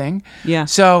something. Yeah.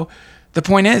 So the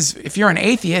point is, if you're an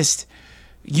atheist,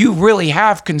 you really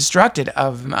have constructed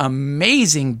an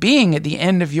amazing being at the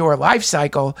end of your life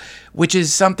cycle, which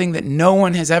is something that no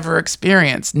one has ever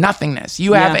experienced, nothingness.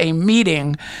 You have a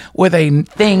meeting with a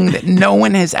thing that no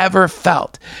one has ever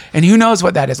felt. And who knows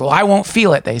what that is? Well, I won't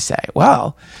feel it, they say.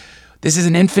 Well, this is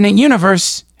an infinite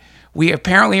universe. We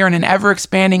apparently are in an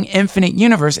ever-expanding infinite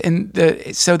universe.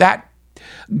 And so that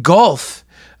gulf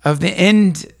of the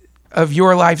end of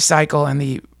your life cycle and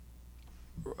the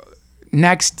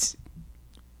next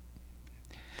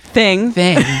thing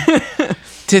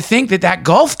to think that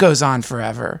gulf goes on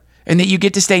forever and that you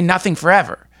get to stay nothing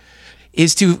forever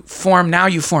is to form. Now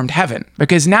you formed heaven,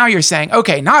 because now you're saying,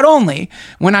 okay, not only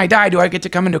when I die do I get to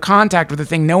come into contact with a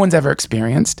thing no one's ever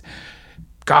experienced,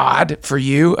 God, for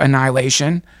you,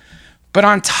 annihilation, but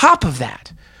on top of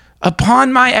that,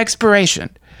 upon my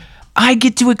expiration, I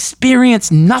get to experience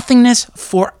nothingness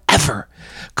forever.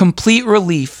 Complete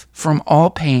relief from all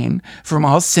pain, from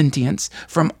all sentience,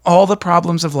 from all the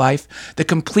problems of life, the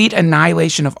complete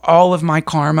annihilation of all of my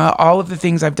karma, all of the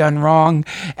things I've done wrong,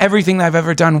 everything that I've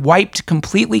ever done wiped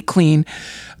completely clean,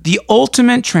 the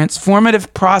ultimate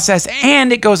transformative process,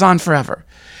 and it goes on forever.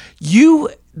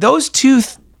 Those two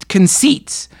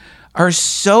conceits are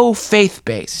so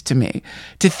faith-based to me.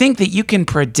 To think that you can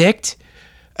predict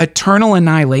eternal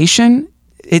annihilation,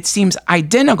 it seems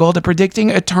identical to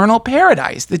predicting eternal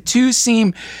paradise. The two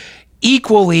seem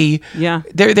equally,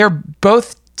 they're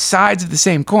both sides of the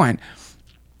same coin.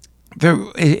 They're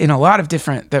in a lot of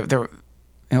different,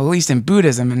 at least in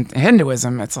Buddhism and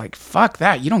Hinduism, it's like, fuck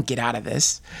that. You don't get out of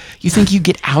this. You think you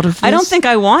get out of this? I don't think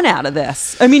I want out of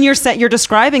this. I mean, you're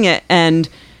describing it, and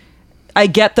I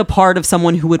get the part of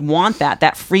someone who would want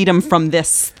that freedom from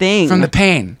this thing. From the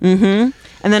pain. Mm-hmm.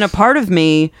 And then a part of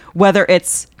me, whether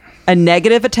it's a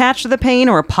negative attached to the pain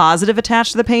or a positive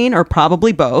attached to the pain, or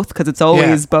probably both, because it's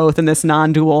always both in this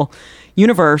non-dual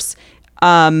universe,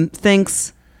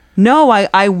 thinks, no,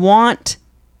 I want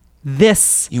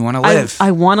this. You want to live.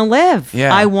 I want to live.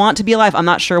 Yeah. I want to be alive. I'm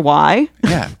not sure why.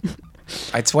 Yeah.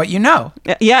 It's what you know.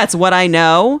 Yeah, it's what I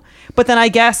know. But then I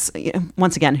guess,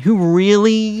 once again, who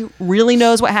really, really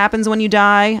knows what happens when you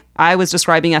die? I was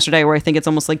describing yesterday where I think it's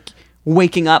almost like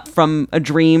waking up from a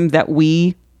dream that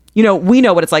we know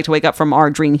what it's like to wake up from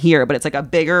our dream here, but it's like a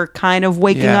bigger kind of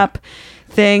waking up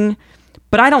thing.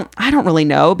 But I don't really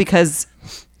know, because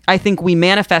I think we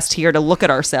manifest here to look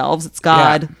at ourselves. It's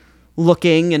God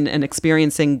looking and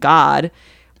experiencing God.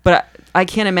 But I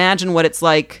can't imagine what it's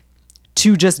like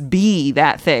to just be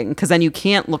that thing, because then you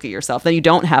can't look at yourself. Then you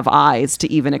don't have eyes to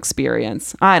even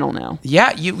experience. I don't know.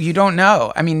 Yeah, you don't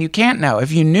know. I mean, you can't know.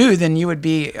 If you knew, then you would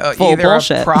be either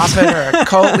bullshit. A prophet or a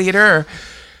cult leader or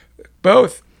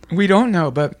both. We don't know,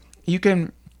 but you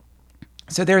can.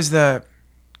 So there's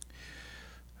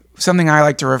something I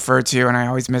like to refer to, and I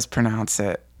always mispronounce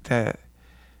it. The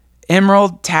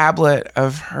Emerald Tablet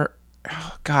of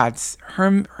Hermes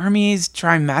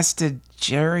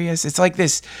Trismegisterius. It's like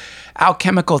this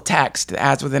alchemical text that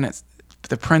adds within it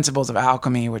the principles of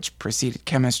alchemy, which preceded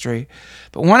chemistry.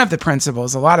 But one of the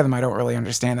principles, a lot of them I don't really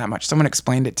understand that much. Someone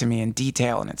explained it to me in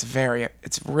detail, and it's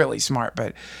really smart.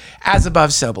 But as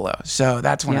above, so below. So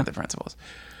that's one of the principles.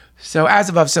 So as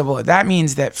above, so below. That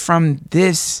means that from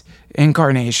this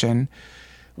incarnation,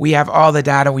 we have all the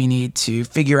data we need to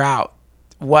figure out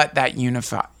what that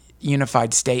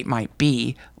unified state might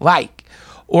be like,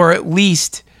 or at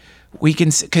least we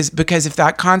can, because if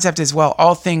that concept is, well,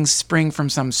 all things spring from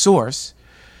some source,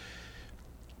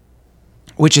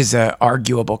 which is a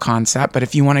arguable concept, but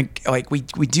if you want to, like, we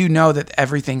do know that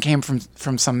everything came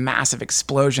from some massive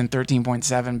explosion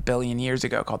 13.7 billion years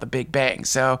ago called the Big Bang.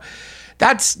 So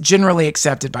that's generally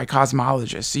accepted by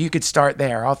cosmologists. So you could start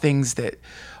there. The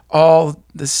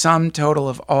sum total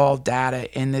of all data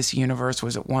in this universe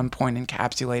was at one point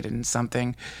encapsulated in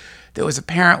something that was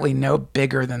apparently no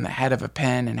bigger than the head of a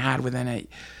pin, and had within it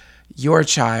your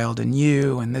child and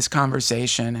you and this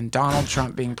conversation and Donald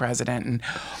Trump being president and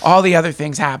all the other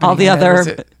things happening. All the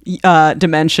other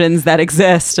dimensions that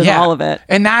exist and all of it.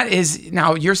 And that is,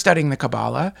 now you're studying the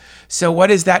Kabbalah. So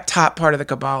what is that top part of the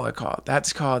Kabbalah called?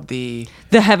 That's called the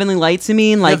heavenly lights, you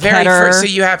mean? Like Keter? So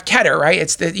you have Keter,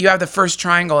 right? You have the first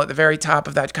triangle at the very top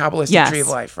of that Kabbalistic tree of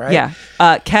life, right? Yeah.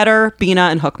 Keter, Bina,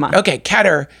 and Hukmah. Okay,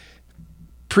 Keter,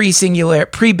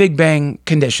 pre-Big Bang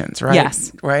conditions, right?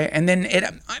 Yes. Right? And then it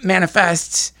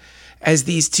manifests as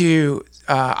these two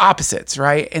opposites,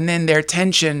 right? And then their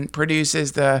tension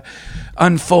produces the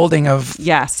unfolding of...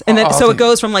 Yes. And then so it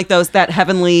goes from like that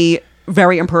heavenly,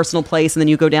 very impersonal place, and then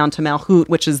you go down to Malhut,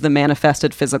 which is the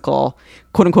manifested physical,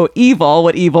 quote-unquote, evil.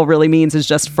 What evil really means is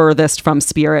just furthest from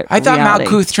spirit I thought reality.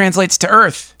 Malkuth translates to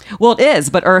earth. Well, it is,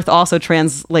 but earth also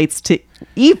translates to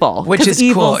evil. Which is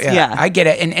cool. Yeah, I get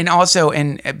it. And also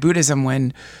in Buddhism,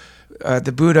 when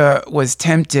the Buddha was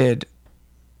tempted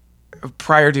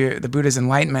prior to the Buddha's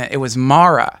enlightenment, it was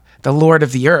Mara, the Lord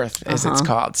of the Earth, as it's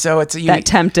called. So it's that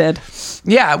tempted.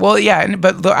 Yeah, well, yeah,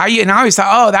 but I always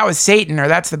thought, oh, that was Satan, or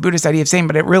that's the Buddhist idea of Satan,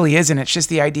 but it really isn't. It's just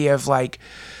the idea of like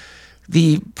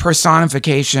the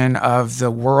personification of the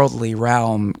worldly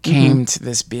realm came to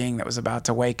this being that was about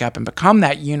to wake up and become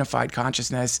that unified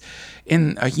consciousness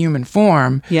in a human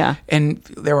form. Yeah. And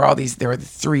there were the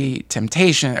three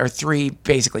three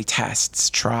basically tests,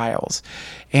 trials.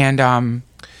 And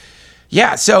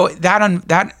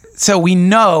so we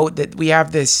know that we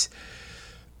have this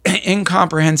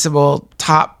incomprehensible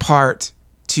top part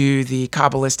to the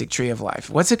Kabbalistic tree of life.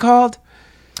 What's it called?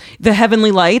 The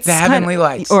heavenly lights. The heavenly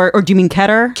lights. Or do you mean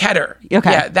Keter? Keter.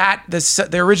 Okay. Yeah,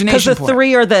 the origination point. Because the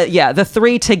three are the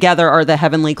three together are the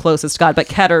heavenly closest God, but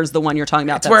Keter's the one you're talking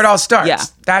about. That's where it all starts. Yeah.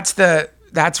 That's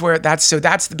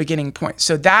the beginning point.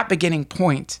 So that beginning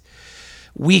point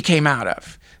we came out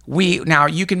of. Now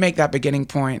you can make that beginning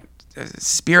point a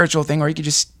spiritual thing, or you could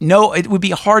just know. It would be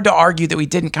hard to argue that we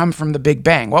didn't come from the Big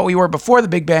Bang. What we were before the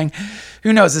Big Bang,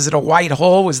 who knows? Is it a white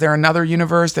hole? Was there another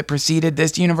universe that preceded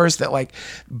this universe that like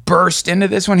burst into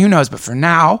this one? Who knows? But for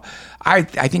now, I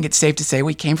think it's safe to say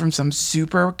we came from some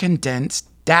super condensed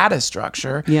data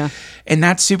structure. Yeah. And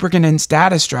that super condensed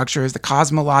data structure is the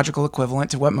cosmological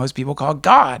equivalent to what most people call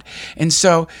God. And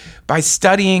so by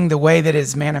studying the way that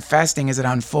it's manifesting as it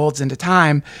unfolds into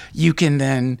time, you can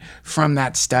then, from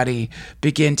that study,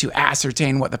 begin to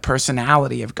ascertain what the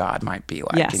personality of God might be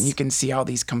like. Yes. And you can see all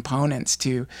these components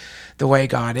to the way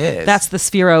God is. That's the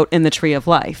spherote in the Tree of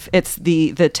Life. It's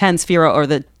the 10 spherote, or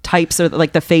the types, or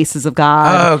like the faces of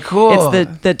God. Oh, cool.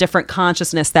 It's the different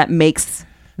consciousness that makes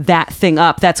that thing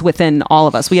up. That's within all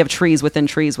of us. We have trees within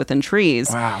trees within trees.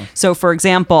 Wow. So for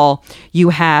example, you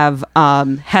have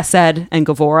Hesed and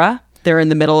Gevurah. They're in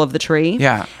the middle of the tree.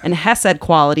 Yeah. And Hesed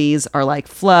qualities are like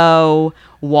flow,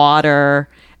 water,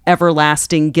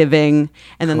 everlasting giving.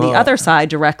 And then Cool. the other side,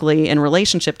 directly in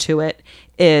relationship to it,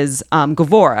 is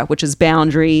Gevurah, which is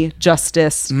boundary,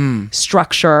 justice,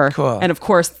 structure. Cool. And of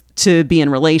course, to be in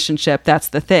relationship, that's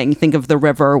the thing. Think of the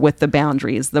river with the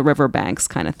boundaries, the river banks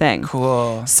kind of thing.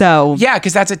 Cool. So Yeah,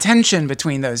 because that's a tension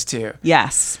between those two.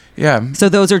 yes. Yeah. So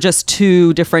those are just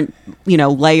two different,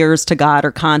 layers to God,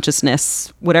 or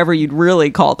consciousness, whatever you'd really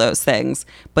call those things.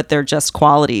 But they're just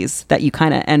qualities that you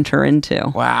kind of enter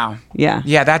into. Wow. Yeah.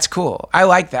 Yeah, that's cool. I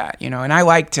like that, and I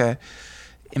like to,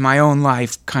 in my own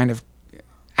life, kind of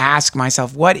ask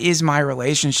myself, what is my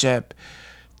relationship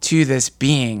to this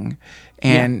being?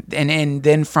 And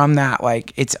then from that,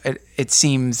 like, it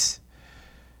seems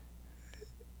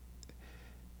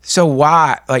so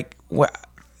why, like, what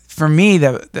for me,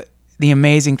 the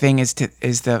amazing thing is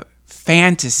the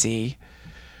fantasy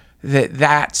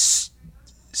that's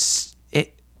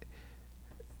it,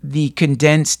 the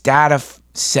condensed data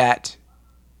set,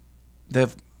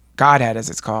 the Godhead as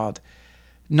it's called,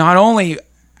 not only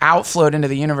outflowed into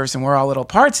the universe and we're all little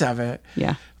parts of it,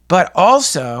 Yeah. but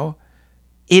also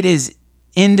it is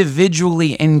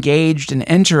individually engaged and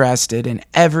interested in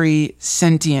every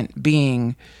sentient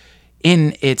being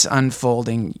in its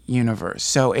unfolding universe.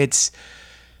 So it's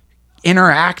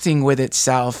interacting with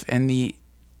itself, and the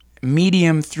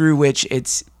medium through which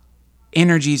its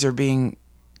energies are being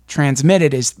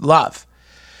transmitted is love.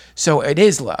 So it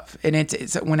is love. And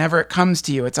it's whenever it comes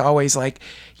to you, it's always like,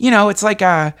 it's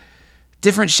like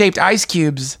different shaped ice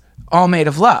cubes all made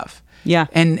of love. Yeah.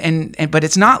 And but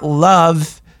it's not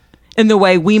love In the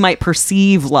way we might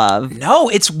perceive love. No,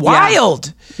 it's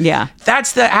wild. Yeah.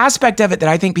 That's the aspect of it that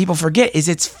I think people forget, is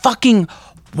it's fucking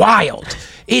wild.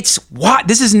 It's what?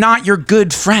 This is not your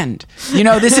good friend.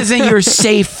 This isn't your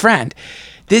safe friend.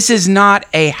 This is not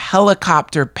a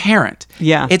helicopter parent.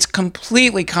 Yeah. It's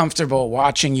completely comfortable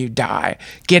watching you die,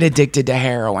 get addicted to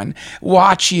heroin,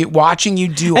 watching you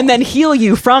do, And then heal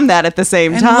you from that at the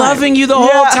same and time. loving you the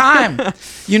whole time.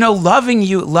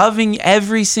 Loving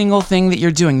every single thing that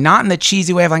you're doing, not in the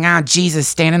cheesy way of like, Jesus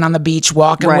standing on the beach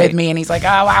walking Right. with me, and he's like,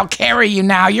 I'll carry you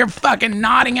now. You're fucking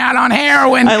nodding out on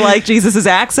heroin. I like Jesus's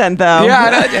accent though.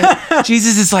 Yeah,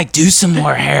 Jesus is like, do some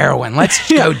more heroin. Let's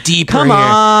go deeper. Come here.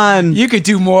 on. You could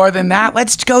do more than that.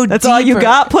 Let's go. That's all you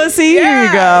got, pussy? Here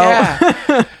you go.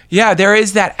 Yeah. Yeah, there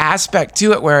is that aspect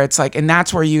to it where it's like, and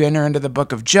that's where you enter into the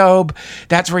book of Job.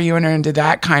 That's where you enter into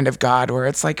that kind of God where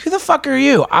it's like, who the fuck are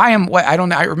you? I am what? I don't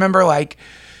know. I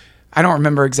don't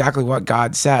remember exactly what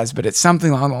God says, but it's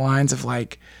something along the lines of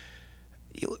like,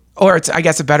 or it's, I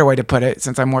guess a better way to put it,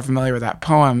 since I'm more familiar with that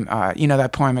poem,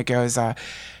 that poem, it goes,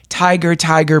 Tiger,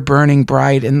 tiger, burning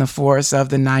bright in the forest of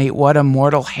the night, what a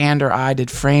mortal hand or eye did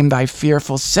frame thy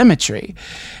fearful symmetry.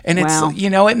 And it's,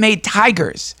 Wow. It made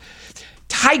tigers.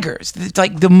 Tigers,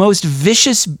 like the most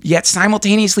vicious yet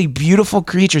simultaneously beautiful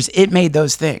creatures. It made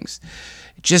those things.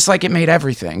 Just like it made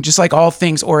everything. Just like all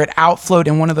things, or it outflowed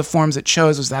in one of the forms it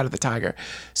chose was that of the tiger.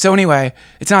 So anyway,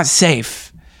 it's not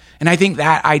safe. And I think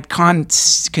that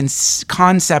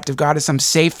concept of God as some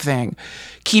safe thing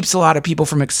keeps a lot of people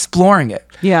from exploring it.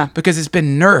 Yeah. Because it's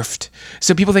been nerfed.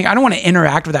 So people think, I don't want to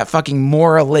interact with that fucking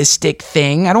moralistic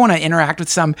thing. I don't want to interact with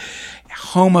some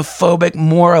homophobic,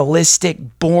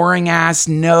 moralistic, boring ass,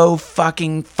 no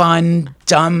fucking fun,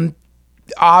 dumb,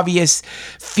 obvious,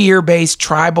 fear-based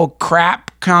tribal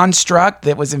crap construct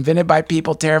that was invented by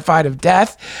people terrified of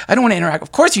death. I don't want to interact.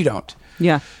 Of course you don't.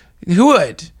 Yeah. Who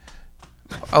would?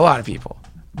 A lot of people.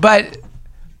 But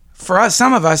for us,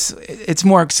 some of us, it's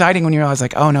more exciting when you realize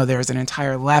like, oh no, there's an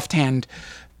entire left-hand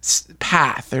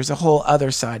path. There's a whole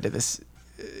other side to this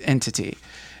entity.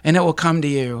 And it will come to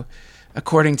you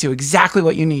according to exactly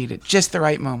what you need at just the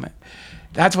right moment.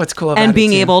 That's what's cool about it. And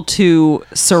being too. able to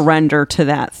surrender to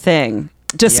that thing,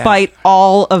 despite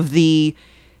all of the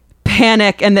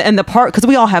panic and the part, because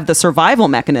we all have the survival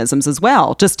mechanisms as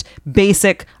well. Just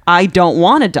basic, I don't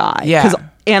want to die. Yeah. Because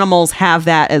animals have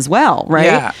that as well, right?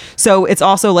 Yeah. So it's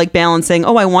also like balancing,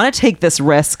 I want to take this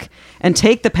risk and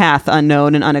take the path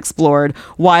unknown and unexplored,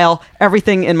 while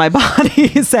everything in my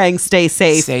body is saying stay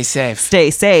safe. Stay safe.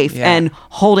 Stay safe. Yeah. And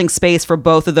holding space for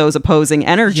both of those opposing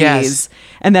energies. Yes.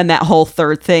 And then that whole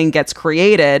third thing gets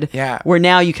created, where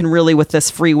now you can really, with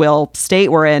this free will state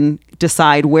we're in,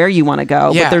 decide where you want to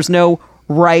go. Yeah. But there's no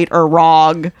right or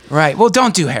wrong. Right. Well,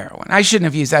 don't do heroin. I shouldn't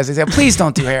have used that as an example. Please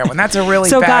don't do heroin. That's a really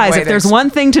so bad guys, way if there's one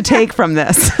thing to take from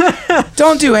this,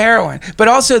 don't do heroin. But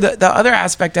also the other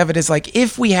aspect of it is like,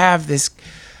 if we have this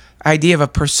idea of a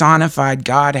personified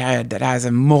Godhead that has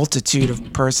a multitude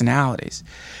of personalities,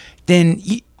 then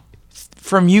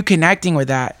from you connecting with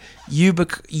that, you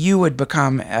would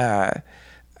become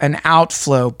an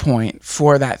outflow point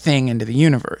for that thing into the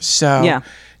universe. So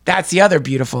that's the other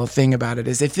beautiful thing about it,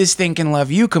 is if this thing can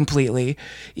love you completely,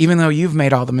 even though you've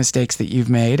made all the mistakes that you've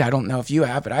made. I don't know if you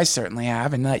have, but I certainly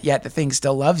have. And yet the thing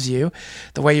still loves you.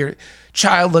 The way your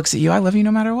child looks at you, I love you no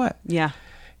matter what. Yeah.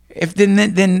 If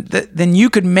then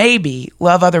you could maybe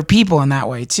love other people in that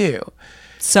way too.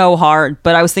 So hard.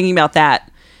 But I was thinking about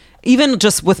that, even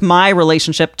just with my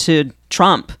relationship to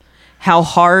Trump, how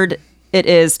hard it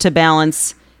is to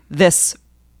balance this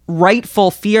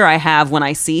rightful fear I have when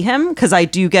I see him, because I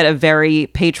do get a very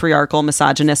patriarchal,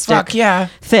 misogynistic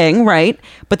thing, right?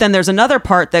 But then there's another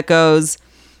part that goes,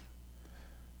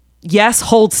 yes,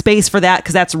 hold space for that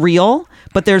because that's real,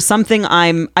 but there's something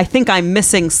I think I'm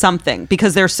missing something,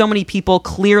 because there's so many people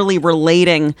clearly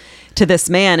relating to this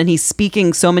man, and he's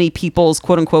speaking so many people's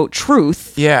quote unquote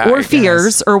truth or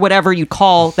fears or whatever you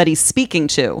call that he's speaking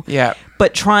to. Yeah.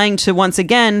 But trying to once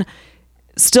again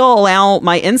still allow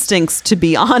my instincts to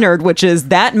be honored, which is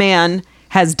that man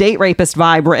has date rapist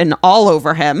vibe written all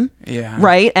over him. Yeah.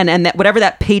 Right. And that whatever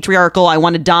that patriarchal, I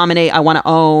want to dominate, I want to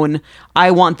own,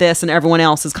 I want this, and everyone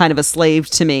else is kind of a slave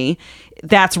to me.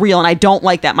 That's real. And I don't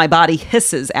like that. My body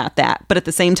hisses at that. But at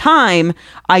the same time,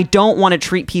 I don't want to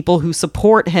treat people who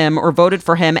support him or voted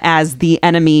for him as the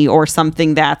enemy or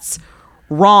something that's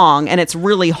wrong. And it's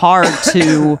really hard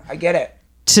to I get it.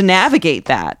 To navigate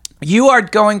that. You are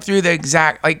going through the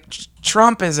exact, like,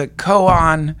 Trump is a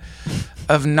koan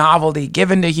of novelty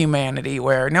given to humanity,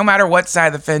 where no matter what side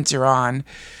of the fence you're on,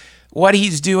 what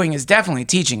he's doing is definitely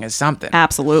teaching us something.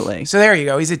 Absolutely. So there you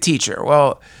go. He's a teacher.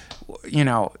 Well, you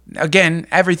know, again,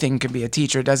 everything can be a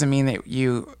teacher. It doesn't mean that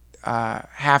you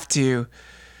have to,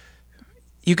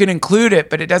 you can include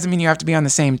it, but it doesn't mean you have to be on the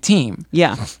same team.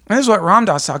 Yeah. And this is what Ram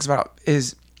Dass talks about,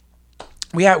 is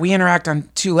we interact on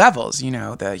two levels, you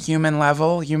know, the human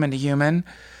level, human to human.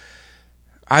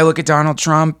 I look at Donald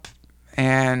Trump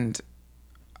and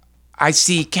I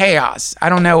see chaos. I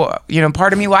don't know, you know,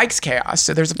 part of me likes chaos.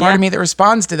 So there's a part of me that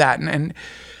responds to that. And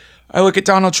I look at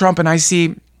Donald Trump and I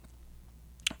see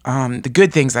the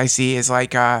good things I see is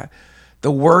like the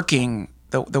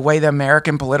way the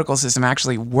American political system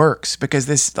actually works, because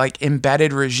this like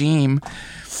embedded regime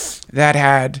that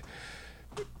had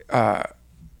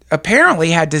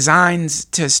apparently had designs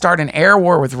to start an air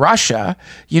war with Russia,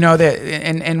 you know, that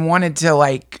and wanted to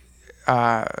like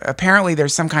apparently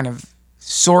there's some kind of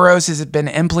Soros has been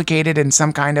implicated in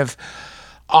some kind of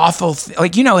awful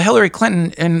like, you know, Hillary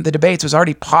Clinton in the debates was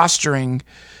already posturing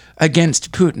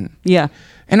against Putin. Yeah.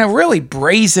 In a really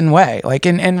brazen way. Like,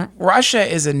 and Russia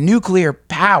is a nuclear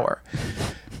power.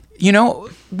 You know,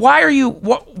 why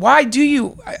do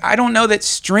you, I don't know that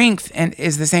strength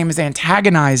is the same as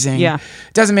antagonizing. Yeah.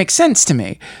 It doesn't make sense to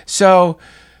me. So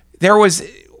there was,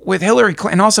 with Hillary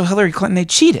Clinton, and also Hillary Clinton, they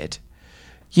cheated.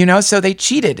 You know, so they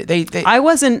cheated. They I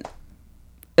wasn't,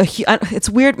 it's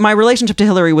weird. My relationship to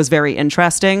Hillary was very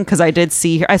interesting, because I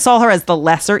saw her as the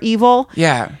lesser evil.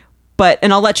 Yeah. But,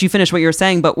 and I'll let you finish what you're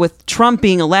saying, but with Trump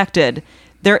being elected,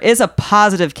 there is a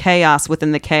positive chaos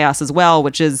within the chaos as well,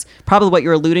 which is probably what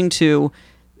you're alluding to.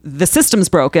 The system's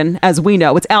broken, as we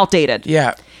know. It's outdated.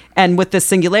 Yeah. And with this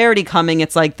singularity coming,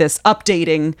 it's like this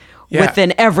updating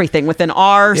within everything, within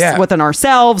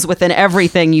ourselves, within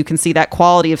everything. You can see that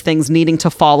quality of things needing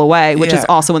to fall away, which is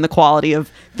also in the quality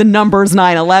of the numbers.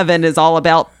 9/11 is all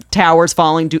about towers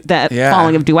falling,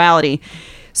 falling of duality.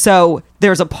 So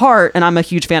there's a part, and I'm a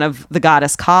huge fan of the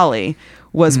goddess Kali,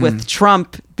 was with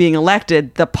Trump being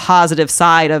elected, the positive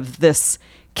side of this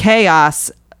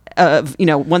chaos of, you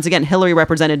know, once again, Hillary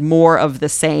represented more of the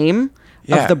same,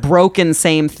 of the broken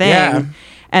same thing. Yeah.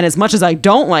 And as much as I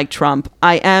don't like Trump,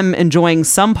 I am enjoying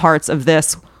some parts of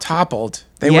this. Toppled.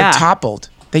 They were toppled.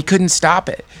 They couldn't stop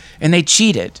it. And they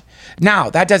cheated. Now,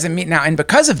 that doesn't mean, and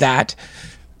because of that,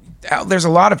 there's a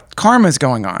lot of karmas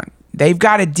going on. They've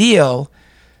got a deal.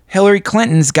 Hillary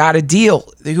Clinton's got a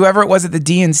deal. Whoever it was at the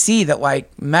DNC that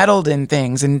like meddled in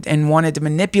things and wanted to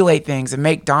manipulate things and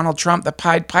make Donald Trump the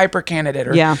Pied Piper candidate,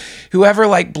 or whoever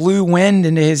like blew wind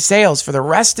into his sails, for the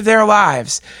rest of their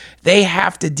lives, they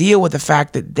have to deal with the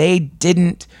fact that they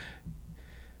didn't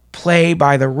play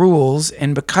by the rules.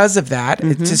 And because of that,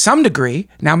 to some degree,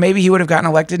 now maybe he would have gotten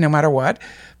elected no matter what,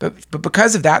 but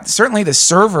because of that, certainly the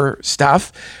server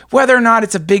stuff, whether or not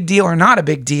it's a big deal or not a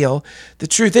big deal, the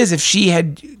truth is, if she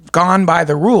had gone by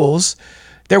the rules,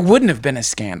 there wouldn't have been a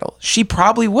scandal. She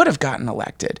probably would have gotten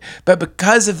elected. But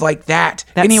because of like that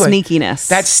sneakiness,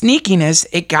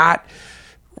 it got,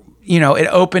 it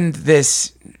opened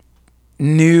this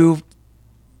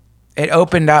it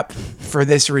opened up for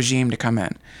this regime to come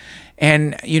in.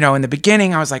 And, in the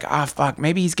beginning, I was like, fuck,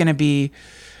 maybe he is going to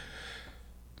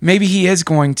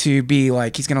be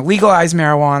like, he's going to legalize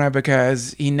marijuana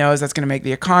because he knows that's going to make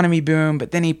the economy boom.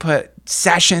 But then he put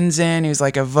Sessions in, who's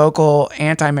like a vocal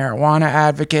anti-marijuana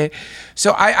advocate.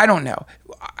 So I don't know.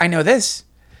 I know this.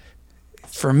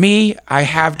 For me, I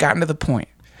have gotten to the point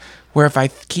where if I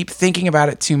keep thinking about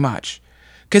it too much,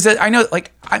 because I know,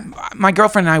 like, my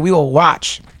girlfriend and I, we will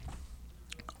watch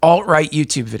alt-right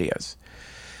YouTube videos.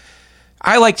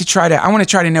 I want to try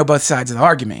to know both sides of the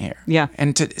argument here. Yeah.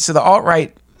 And so the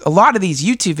alt-right, a lot of these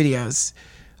YouTube videos,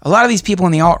 a lot of these people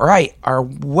in the alt-right are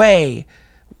way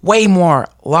more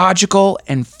logical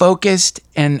and focused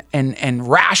and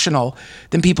rational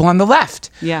than people on the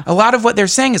left. Yeah. A lot of what they're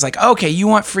saying is like, okay, you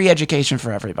want free education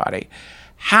for everybody.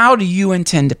 How do you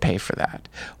intend to pay for that?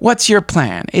 What's your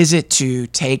plan? Is it to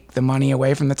take the money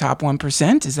away from the top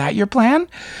 1%? Is that your plan?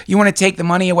 You want to take the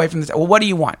money away from well, what do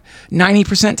you want?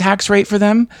 90% tax rate for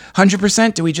them?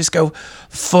 100%? Do we just go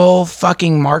full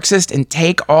fucking Marxist and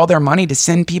take all their money to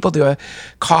send people to a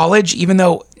college, even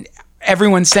though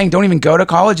everyone's saying don't even go to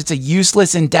college? It's a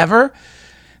useless endeavor.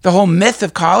 The whole myth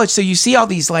of college. So you see all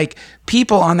these like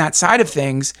people on that side of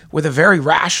things with a very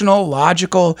rational,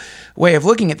 logical way of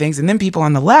looking at things. And then people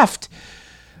on the left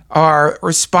are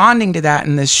responding to that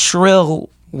in this shrill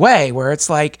way where it's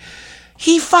like,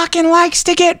 he fucking likes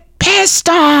to get pissed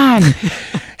on.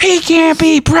 He can't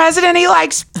be president. He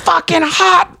likes fucking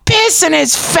hot piss in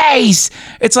his face.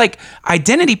 It's like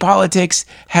identity politics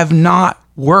have not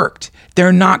worked.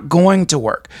 They're not going to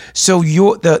work. So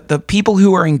the people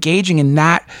who are engaging in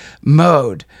that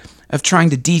mode of trying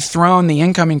to dethrone the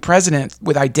incoming president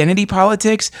with identity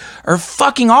politics are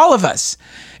fucking all of us.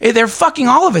 They're fucking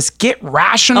all of us. Get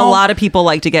rational. A lot of people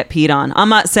like to get peed on. I'm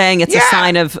not saying it's a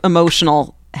sign of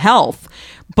emotional health,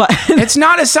 but it's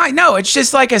not a sign. No, it's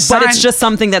just like a sign. But it's just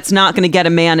something that's not going to get a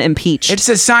man impeached. It's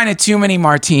a sign of too many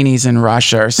martinis in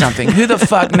Russia or something. Who the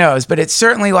fuck knows? But it's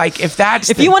certainly like if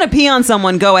you want to pee on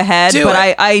someone, go ahead.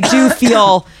 But I do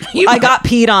feel I got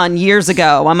peed on years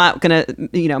ago. I'm not going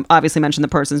to obviously mention the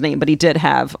person's name, but he did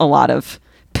have a lot of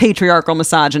patriarchal,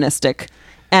 misogynistic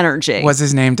energy. Was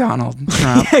his name Donald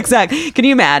Trump? Exactly. Can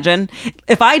you imagine?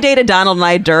 If I dated Donald and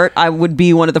I had dirt, I would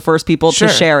be one of the first people to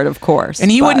share it, of course. And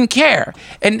he wouldn't care.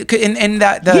 And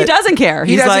he doesn't care.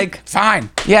 He's like, fine.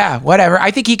 Yeah, whatever.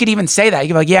 I think he could even say that. He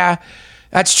could be like, yeah,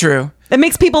 that's true. It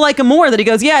makes people like him more that he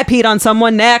goes, yeah, I peed on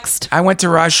someone next. I went to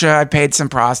Russia. I paid some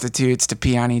prostitutes to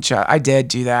pee on each other. I did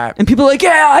do that. And people are like,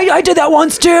 yeah, I did that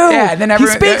once too. Yeah, then he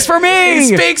speaks for me.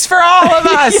 He speaks for all of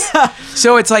us. Yeah.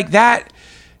 So it's like that.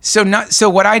 So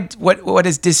what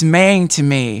is dismaying to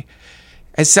me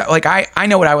is like I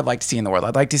know what I would like to see in the world.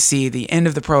 I'd like to see the end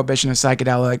of the prohibition of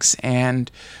psychedelics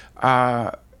and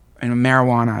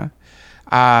marijuana.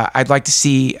 I'd like to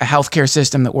see a healthcare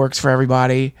system that works for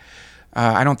everybody.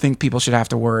 I don't think people should have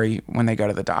to worry when they go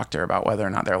to the doctor about whether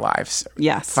or not their lives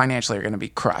financially are going to be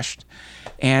crushed.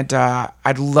 And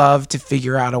I'd love to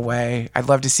figure out a way. I'd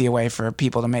love to see a way for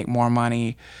people to make more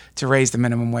money, to raise the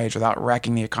minimum wage without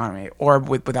wrecking the economy, or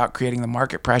without creating the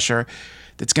market pressure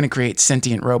that's going to create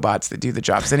sentient robots that do the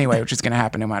jobs anyway, which is going to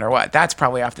happen no matter what. That's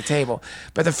probably off the table.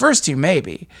 But the first two,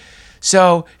 maybe.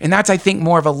 So, and that's, I think,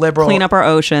 more of a liberal... Clean up our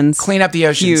oceans. Clean up the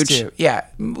oceans, too. Yeah.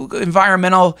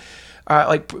 Environmental...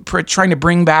 trying to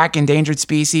bring back endangered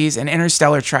species and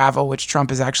interstellar travel, which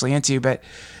Trump is actually into. But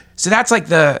so that's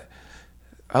like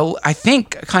I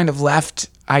think, kind of a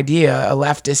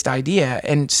leftist idea.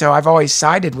 And so I've always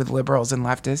sided with liberals and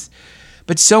leftists.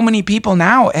 But so many people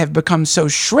now have become so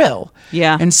shrill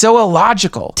and so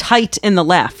illogical. Tight in the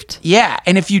left. Yeah.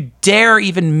 And if you dare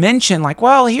even mention like,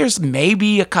 well, here's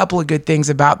maybe a couple of good things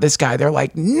about this guy, they're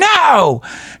like, no.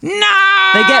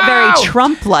 They get very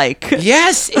Trump-like.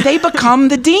 Yes. They become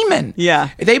the demon.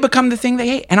 Yeah. They become the thing they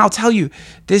hate. And I'll tell you,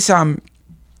 this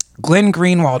Glenn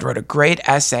Greenwald wrote a great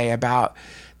essay about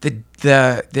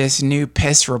this new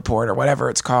piss report or whatever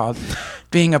it's called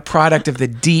being a product of the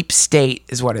deep state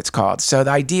is what it's called. So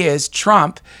the idea is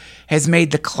Trump has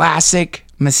made the classic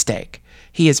mistake.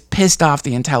 He has pissed off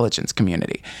the intelligence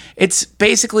community. It's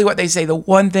basically what they say, the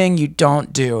one thing you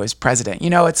don't do as president. You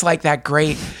know, it's like that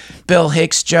great Bill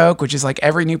Hicks joke, which is like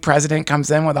every new president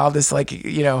comes in with all this, like,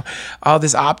 you know, all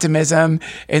this optimism,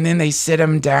 and then they sit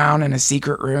him down in a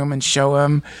secret room and show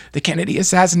him the Kennedy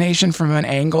assassination from an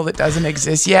angle that doesn't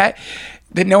exist yet,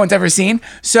 that no one's ever seen.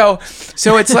 So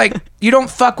it's like, you don't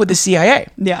fuck with the CIA.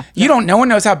 Yeah. No one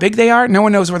knows how big they are. No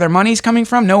one knows where their money's coming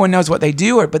from. No one knows what they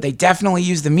do, but they definitely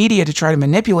use the media to try to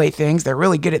manipulate things. They're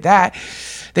really good at that.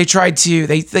 They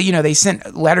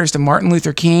sent letters to Martin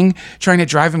Luther King trying to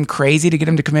drive him crazy to get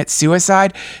him to commit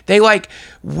suicide.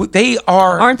 Aren't they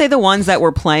the ones that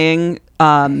were playing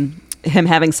him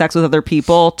having sex with other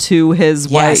people to his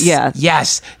wife? Yeah.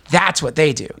 Yes, that's what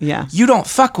they do. Yeah. You don't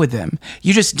fuck with them.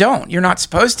 You just don't. You're not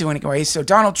supposed to anyway. So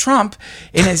Donald Trump,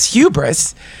 in his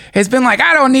hubris, has been like,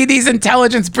 I don't need these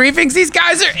intelligence briefings. These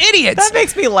guys are idiots. That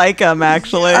makes me like him,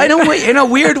 actually. I don't. In a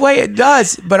weird way, it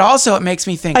does. But also, it makes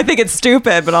me think. I think it's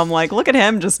stupid, but I'm like, look at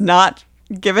him just not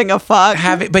giving a fuck.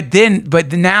 But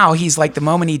now he's like, the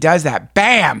moment he does that,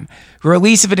 bam,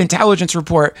 release of an intelligence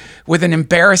report with an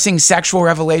embarrassing sexual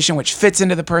revelation, which fits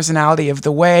into the personality of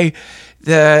the way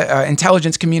the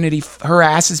intelligence community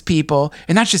harasses people.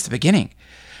 And that's just the beginning.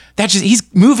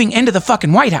 He's moving into the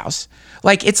fucking White House.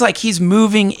 Like, it's like he's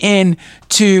moving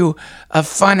into a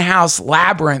funhouse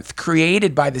labyrinth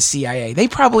created by the CIA. They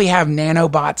probably have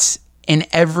nanobots in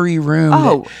every room.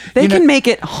 Oh, they can make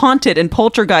it haunted and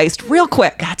poltergeist real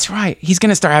quick. That's right. He's going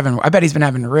to start I bet he's been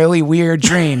having really weird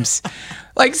dreams.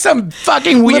 Like some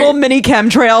fucking weird... Little mini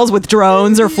chemtrails with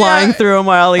drones are flying through him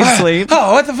while he sleeps.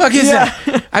 Oh, what the fuck is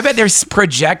that? I bet they're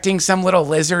projecting some little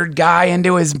lizard guy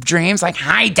into his dreams. Like,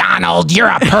 hi, Donald, you're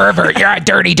a pervert. You're a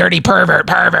dirty, dirty pervert,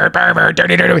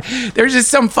 dirty, dirty. There's just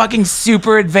some fucking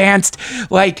super advanced,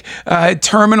 like,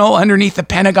 terminal underneath the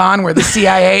Pentagon where the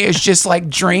CIA is just, like,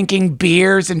 drinking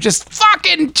beers and just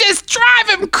drive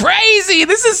him crazy.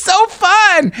 This is so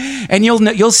fun. And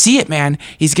you'll see it, man.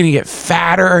 He's going to get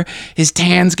fatter. His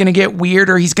hand's gonna get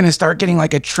weirder. He's gonna start getting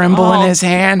like a tremble in his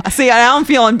hand. See, I'm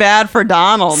feeling bad for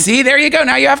Donald. See, there you go.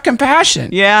 Now you have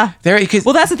compassion. Yeah.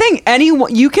 Well, that's the thing.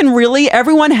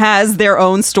 Everyone has their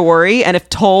own story, and if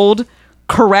told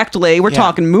correctly, we're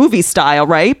talking movie style,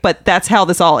 right? But that's how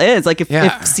this all is. Like,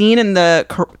 if seen in the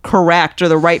correct or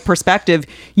the right perspective,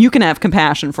 you can have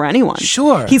compassion for anyone.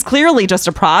 Sure. He's clearly just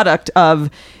a product of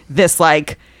this,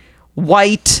 like,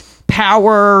 white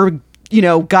power,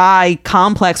 guy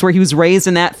complex where he was raised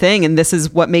in that thing, and this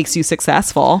is what makes you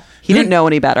successful. He didn't know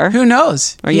any better. Who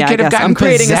knows? He could have gotten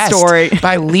creating a story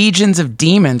by legions of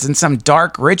demons and some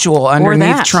dark ritual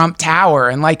underneath Trump Tower,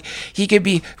 and like he could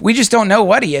be. We just don't know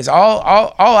what he is.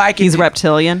 He's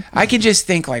reptilian. I could just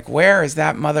think like, where is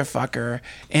that motherfucker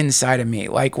inside of me?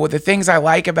 Like, the things I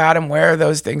like about him, where are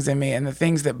those things in me, and the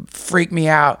things that freak me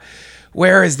out,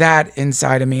 where is that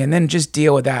inside of me? And then just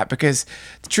deal with that, because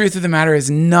the truth of the matter is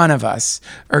none of us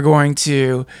are going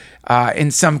to,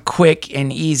 in some quick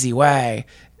and easy way,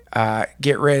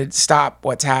 stop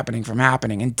what's happening from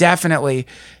happening. And definitely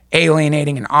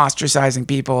alienating and ostracizing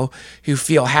people who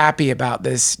feel happy about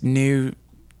this new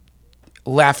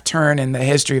left turn in the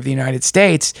history of the United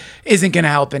States isn't going to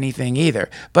help anything either.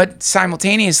 But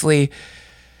simultaneously,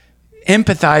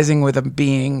 empathizing with a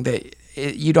being that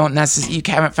you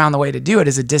haven't found the way to do it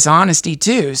is a dishonesty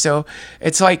too. So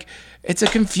it's like, it's a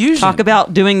confusion. Talk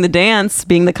about doing the dance,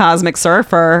 being the cosmic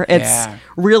surfer. It's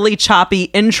really choppy,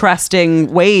 interesting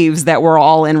waves that we're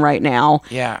all in right now.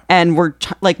 Yeah. And we're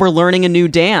learning a new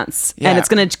dance. Yeah. And it's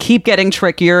going to keep getting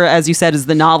trickier, as you said, as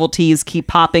the novelties keep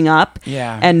popping up.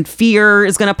 Yeah. And fear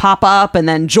is going to pop up, and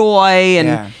then joy,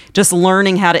 and just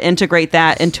learning how to integrate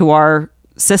that into our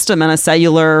system on a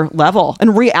cellular level,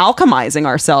 and re-alchemizing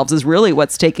ourselves is really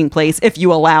what's taking place if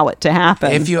you allow it to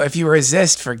happen. If you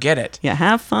resist, forget it. Yeah,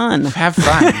 have fun.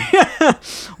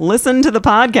 Listen to the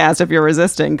podcast if you're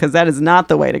resisting, because that is not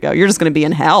the way to go. You're just going to be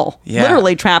in hell. Yeah.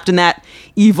 Literally trapped in that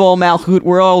evil Malchut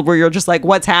world where you're just like,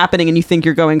 what's happening? And you think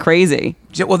you're going crazy.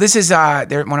 Well, this is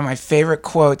one of my favorite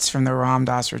quotes from the Ram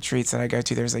Dass retreats that I go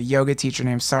to. There's a yoga teacher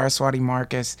named Saraswati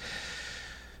Marcus.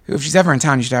 If she's ever in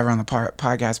town, you should have her on the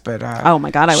podcast. But oh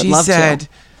my God, I would love to. She said,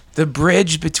 the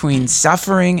bridge between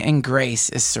suffering and grace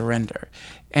is surrender.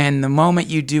 And the moment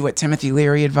you do what Timothy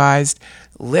Leary advised,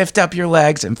 lift up your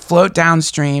legs and float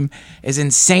downstream, as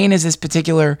insane as this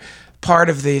particular part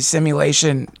of the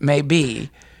simulation may be,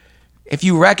 if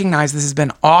you recognize this has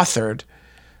been authored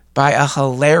by a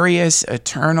hilarious,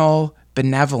 eternal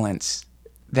benevolence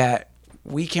that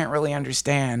we can't really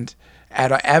understand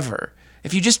ever.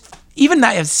 If you just, even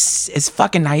that is as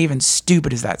fucking naive and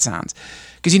stupid as that sounds,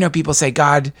 because people say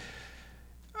God.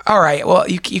 All right, well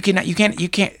you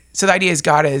can't. So the idea is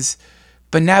God is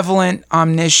benevolent,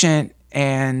 omniscient,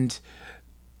 and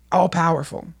all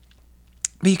powerful.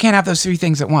 But you can't have those three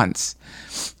things at once.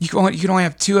 You can only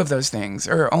have two of those things,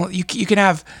 or only, you can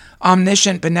have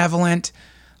omniscient, benevolent,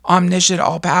 omniscient,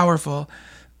 all powerful.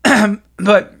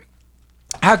 But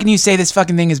how can you say this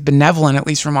fucking thing is benevolent, at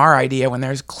least from our idea, when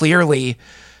there's clearly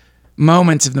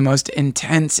moments of the most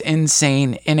intense,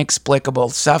 insane, inexplicable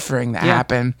suffering that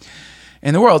happen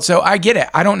in the world? So I get it.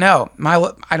 I don't know.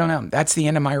 I don't know. That's the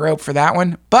end of my rope for that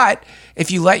one. But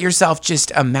if you let yourself just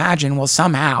imagine, well,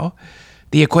 somehow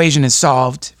the equation is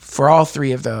solved for all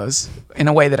three of those in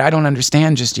a way that I don't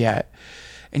understand just yet,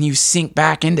 and you sink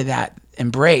back into that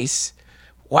embrace,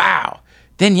 wow,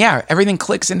 then everything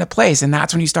clicks into place, and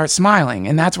that's when you start smiling,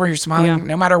 and that's where you're smiling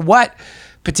no matter what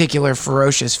particular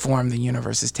ferocious form the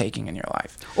universe is taking in your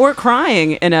life. Or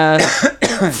crying in a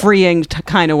freeing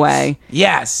kind of way.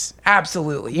 Yes,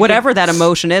 absolutely. Whatever that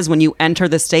emotion is, when you enter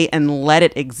the state and let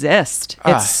it exist,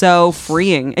 it's so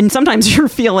freeing. And sometimes you're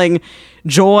feeling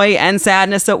joy and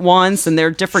sadness at once, and there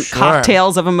are different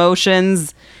cocktails of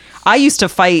emotions. I used to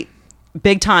fight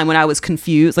big time when I was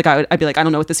confused. Like I'd be like, I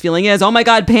don't know what this feeling is. Oh my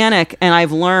God, panic. And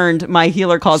I've learned, my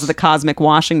healer calls it the cosmic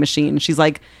washing machine. She's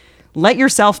like, let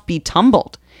yourself be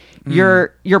tumbled.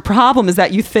 Your problem is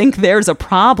that you think there's a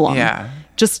problem. Yeah.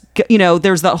 Just,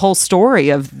 there's that whole story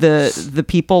of the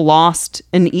people lost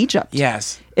in Egypt.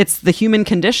 Yes. It's the human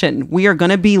condition. We are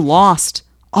going to be lost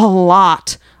a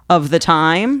lot of the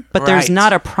time, but there's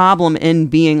not a problem in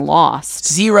being lost.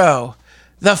 Zero.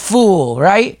 The Fool,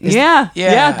 right?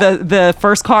 The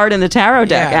first card in the tarot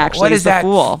deck actually is the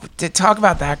Fool. Talk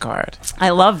about that card. I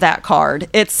love that card.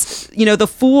 It's, the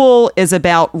Fool is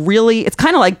about really, it's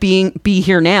kind of like be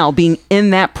here now, being in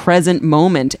that present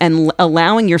moment, and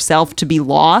allowing yourself to be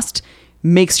lost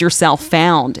makes yourself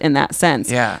found in that sense.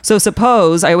 Yeah. So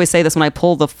suppose, I always say this when I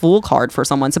pull the Fool card for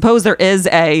someone, suppose there is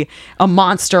a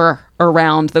monster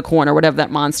around the corner, whatever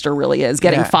that monster really is,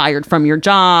 getting fired from your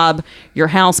job, your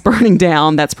house burning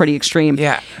down. That's pretty extreme.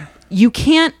 Yeah. You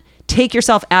can't take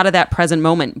yourself out of that present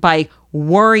moment by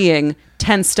worrying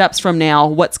 10 steps from now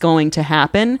what's going to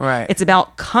happen. Right. It's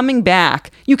about coming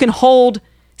back. You can hold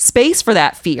space for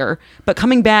that fear, but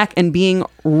coming back and being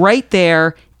right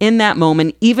there in that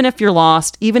moment, even if you're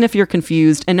lost, even if you're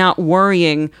confused, and not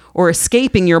worrying or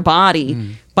escaping your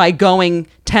body by going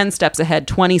 10 steps ahead,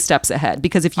 20 steps ahead.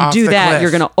 Because if you do that, cliff. you're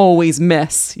going to always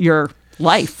miss your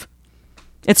life.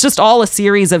 It's just all a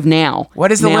series of now. What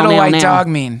does the little white dog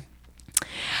mean?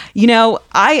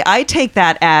 I take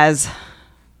that as,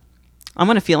 I'm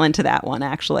going to feel into that one,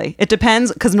 actually. It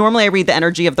depends, because normally I read the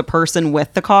energy of the person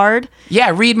with the card.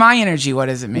 Yeah, read my energy. What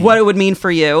does it mean? What it would mean for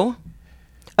you.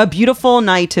 A beautiful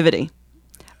naivety,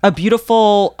 a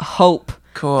beautiful hope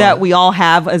that we all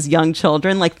have as young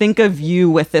children. Like, think of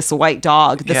you with this white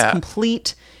dog, this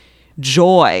complete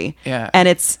joy. Yeah. And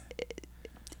it's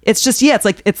just, it's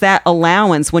like, it's that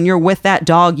allowance. When you're with that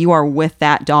dog, you are with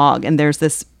that dog. And there's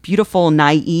this beautiful,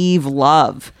 naive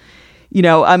love.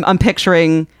 I'm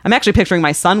actually picturing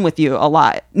my son with you a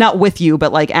lot. Not with you,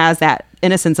 but like as that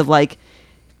innocence of like,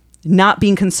 not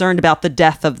being concerned about the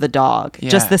death of the dog. Yeah.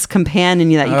 Just this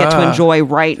companion that you get to enjoy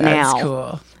right now. That's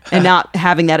cool. And not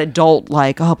having that adult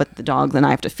like, oh, but the dog, then I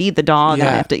have to feed the dog. And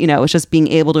I have to, it's just being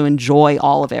able to enjoy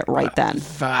all of it right then.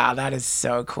 Wow, that is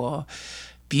so cool.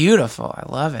 Beautiful. I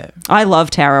love it. I love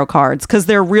tarot cards because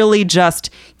they're really just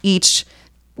each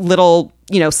little,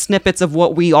 snippets of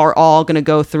what we are all going to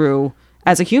go through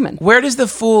as a human. Where does the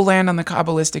Fool land on the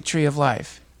Kabbalistic tree of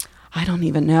life? I don't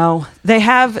even know.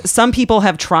 Some people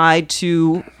have tried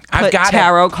to put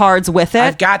tarot cards with it.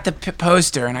 I've got the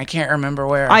poster and I can't remember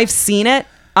where. I've seen it.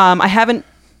 I haven't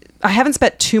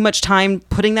spent too much time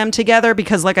putting them together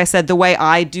because, like I said, the way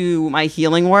I do my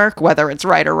healing work, whether it's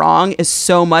right or wrong, is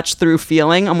so much through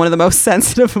feeling. I'm one of the most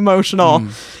sensitive, emotional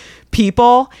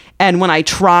people. And when I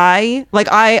try, like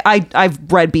I've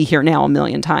read Be Here Now a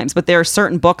million times, but there are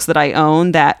certain books that I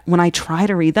own that when I try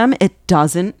to read them, it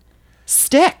doesn't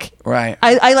stick. Right.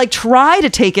 I like try to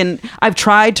take in. I've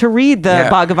tried to read the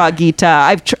Bhagavad Gita.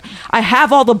 I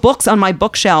have all the books on my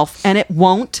bookshelf and it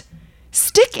won't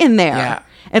stick in there. Yeah.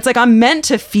 It's like I'm meant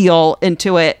to feel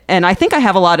into it, and I think I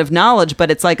have a lot of knowledge, but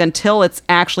it's like until it's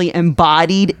actually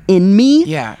embodied in me,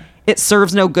 it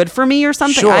serves no good for me or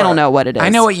something. Sure. I don't know what it is. I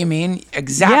know what you mean.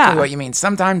 Exactly what you mean.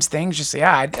 Sometimes things just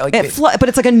like but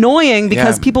it's like annoying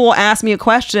because people will ask me a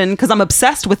question because I'm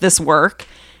obsessed with this work.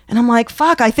 And I'm like,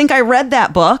 fuck, I think I read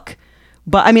that book,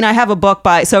 But I mean, I have a book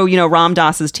by, so, Ram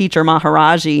Dass's teacher,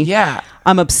 Maharaji. Yeah.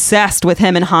 I'm obsessed with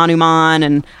him and Hanuman,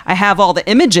 and I have all the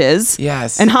images.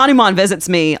 Yes. And Hanuman visits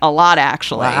me a lot,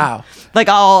 actually. Wow. Like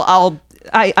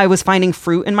I was finding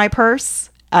fruit in my purse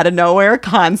out of nowhere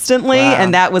constantly. Wow.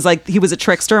 And that was like, he was a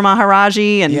trickster,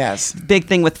 Maharaji, and yes. big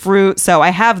thing with fruit. So I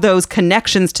have those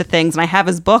connections to things, and I have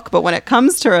his book. But when it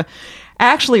comes to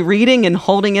actually reading and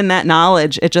holding in that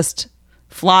knowledge, it just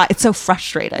it's so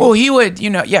frustrating. Well, he would,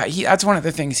 that's one of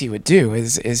the things he would do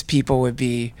is people would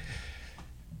be,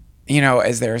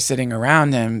 as they were sitting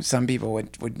around him, some people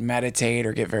would meditate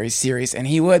or get very serious, and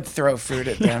he would throw fruit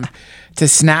at them to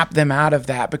snap them out of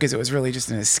that, because it was really just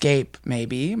an escape,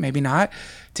 maybe not,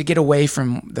 to get away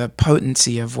from the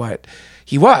potency of what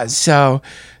he was. So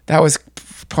that was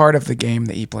part of the game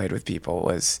that he played with people,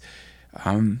 was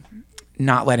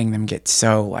not letting them get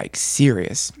so like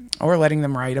serious, or letting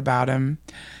them write about him.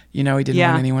 He didn't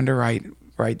want anyone to write.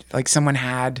 Like someone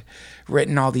had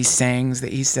written all these sayings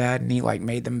that he said, and he like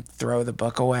made them throw the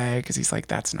book away, because he's like,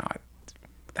 that's not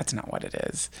what it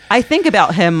is. I think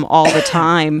about him all the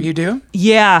time. You do?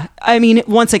 Yeah. I mean,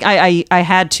 once I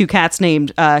had 2 cats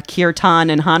named Kirtan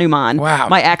and Hanuman. Wow.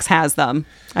 My ex has them.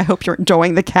 I hope you're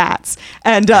enjoying the cats.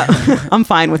 And I'm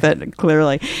fine with it,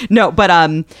 clearly. No,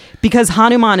 but because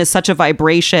Hanuman is such a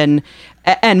vibration,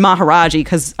 and Maharaji,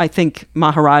 because I think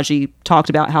Maharaji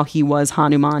talked about how he was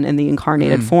Hanuman in the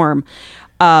incarnated form.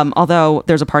 Although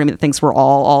there's a part of me that thinks we're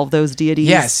all of those deities.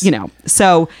 Yes.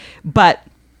 So, but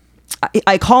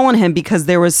I call on him because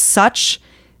there was such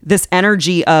this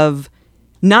energy of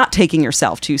not taking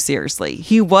yourself too seriously.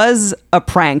 He was a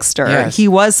prankster. Yes. He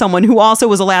was someone who also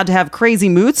was allowed to have crazy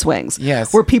mood swings.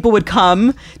 Yes. Where people would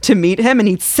come to meet him and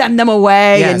he'd send them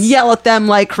away Yes. and yell at them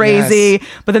like crazy. Yes.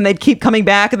 But then they'd keep coming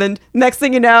back. And then next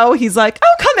thing you know, he's like,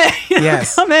 oh, come in.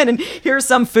 Yes. Come in and here's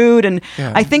some food. And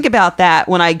I think about that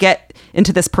when I get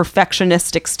into this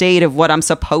perfectionistic state of what I'm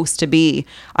supposed to be.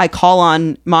 I call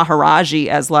on Maharaji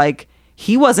as like,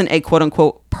 he wasn't a quote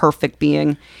unquote perfect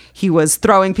being. He was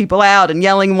throwing people out and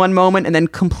yelling one moment and then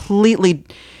completely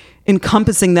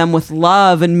encompassing them with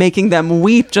love and making them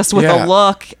weep just with a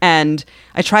look. And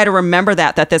I try to remember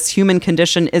that this human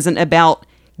condition isn't about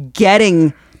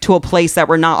getting to a place that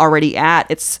we're not already at.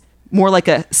 It's more like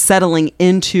a settling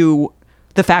into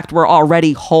the fact we're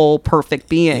already whole, perfect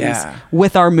beings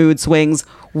with our mood swings,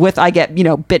 I get,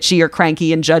 bitchy or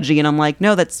cranky and judgy. And I'm like,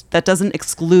 no, that doesn't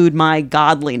exclude my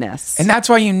godliness. And that's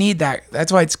why you need that.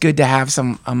 That's why it's good to have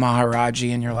a Maharaji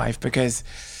in your life, because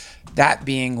that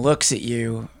being looks at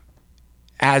you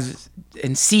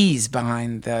and sees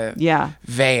behind the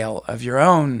veil of your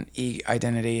own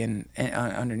identity and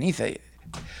underneath it.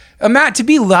 Matt, to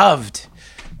be loved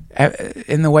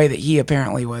in the way that he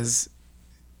apparently was,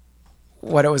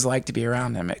 what it was like to be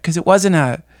around him, because it wasn't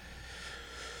an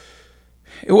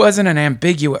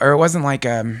ambiguous, or it wasn't like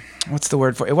what's the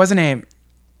word for it? It wasn't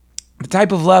the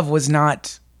type of love was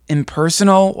not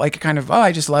impersonal, like a kind of,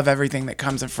 I just love everything that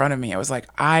comes in front of me. It was like,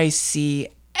 I see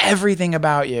everything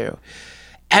about you,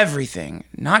 everything,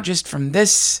 not just from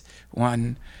this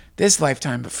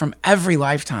lifetime, but from every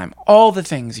lifetime, all the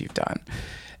things you've done.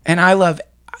 And I love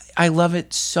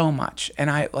it so much.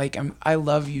 And I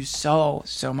love you so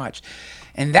much.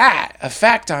 And that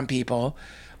effect on people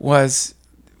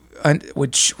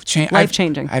would change.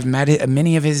 Life-changing. I've met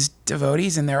many of his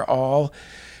devotees, and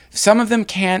some of them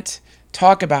can't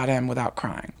talk about him without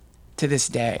crying to this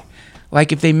day.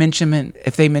 Like if they mention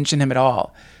him at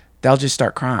all, they'll just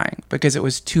start crying because it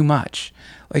was too much.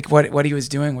 Like what he was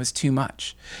doing was too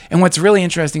much. And what's really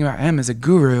interesting about him as a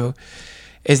guru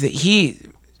is that he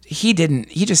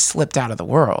just slipped out of the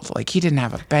world. Like he didn't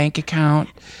have a bank account.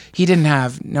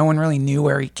 No one really knew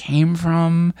where he came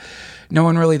from.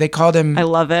 They called him. I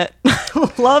love it.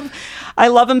 I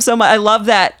love him so much. I love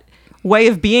that way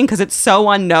of being because it's so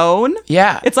unknown.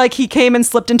 Yeah. It's like he came and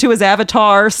slipped into his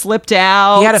avatar, slipped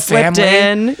out, he had a slipped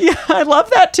family. in. Yeah, I love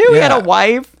that too. Yeah. He had a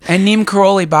wife. And Neem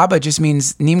Karoli Baba just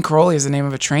means, Neem Karoli is the name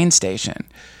of a train station.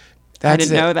 I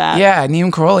didn't know that. Yeah,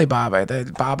 Neem Karoli Baba,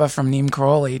 the Baba from Neem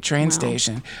Karoli train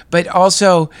station. But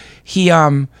also, he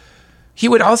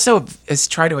would also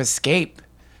try to escape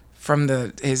from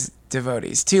his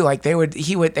devotees too. Like they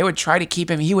would try to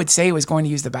keep him. He would say he was going to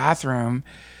use the bathroom,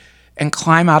 and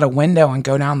climb out a window and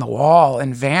go down the wall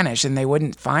and vanish, and they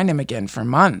wouldn't find him again for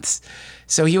months.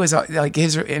 So he was like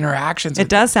his interactions. It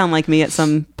does sound like me at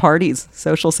some parties,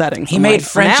 social settings. He made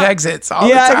French exits all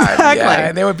the time. Exactly.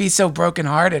 Yeah, they would be so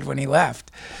brokenhearted when he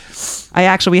left.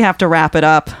 We have to wrap it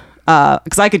up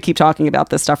because I could keep talking about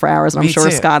this stuff for hours. And I'm sure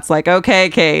too. Scott's like, okay,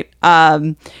 Kate.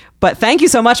 But thank you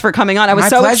so much for coming on. I was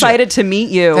so excited to meet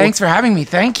you. Thanks for having me.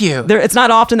 Thank you. It's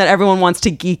not often that everyone wants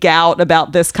to geek out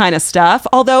about this kind of stuff,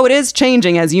 although it is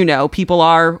changing, as you know. People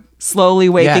are slowly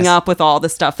waking up with all the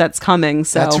stuff that's coming.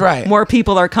 So that's right. More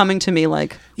people are coming to me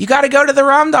like, you got to go to the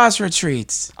Ram Dass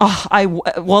retreats.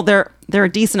 Well, they're a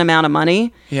decent amount of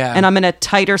money. Yeah. And I'm in a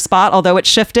tighter spot, although it's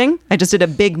shifting. I just did a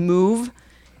big move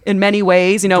in many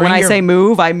ways. You know, when I say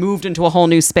move, I moved into a whole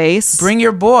new space. Bring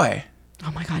your boy. Oh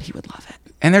my God, he would love it.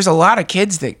 And there's a lot of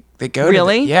kids that go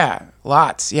really? Yeah,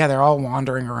 lots. Yeah, they're all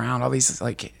wandering around, all these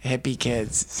like hippie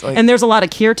kids. Like, and there's a lot of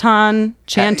kirtan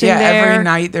chanting there. Every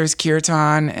night there's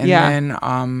kirtan. And then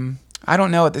I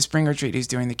don't know at the spring retreat who's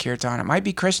doing the kirtan. It might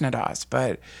be Krishna Das,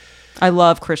 but I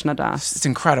love Krishna Das. It's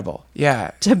incredible.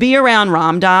 Yeah. To be around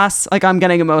Ram Dass, like I'm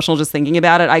getting emotional just thinking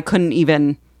about it. I couldn't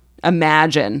even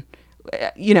imagine.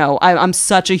 You know, I'm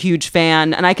such a huge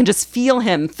fan, and I can just feel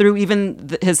him through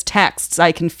even his texts.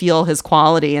 I can feel his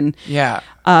quality, and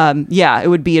it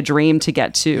would be a dream to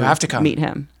get to you have to come. Meet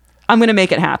him. I'm going to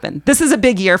make it happen. This is a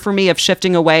big year for me of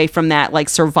shifting away from that like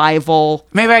survival.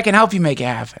 Maybe I can help you make it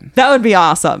happen. That would be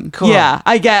awesome. Cool. Yeah,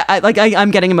 I'm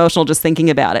getting emotional just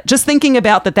thinking about it. Just thinking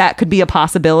about that could be a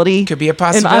possibility. Could be a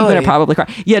possibility. And I'm going to probably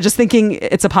cry. Yeah, just thinking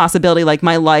it's a possibility. Like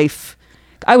my life.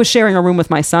 I was sharing a room with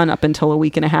my son up until a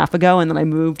week and a half ago, and then I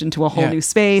moved into a whole new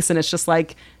space, and it's just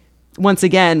like, once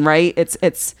again, right?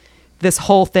 It's this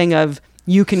whole thing of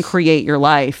you can create your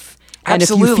life. And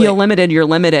Absolutely. if you feel limited, you're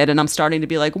limited. And I'm starting to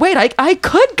be like, wait, I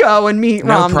could go and meet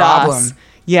Ram Dass. No problem.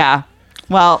 Yeah.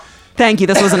 Well, thank you.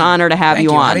 This was an honor to have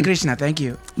you on. Hare Krishna. Thank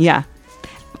you. Yeah.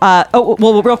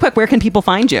 Well, real quick, where can people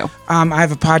find you? I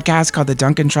have a podcast called the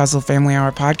Duncan Trussell Family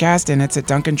Hour Podcast, and it's at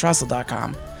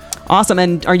duncantrussell.com. Awesome.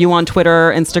 And are you on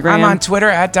Twitter, Instagram? I'm on Twitter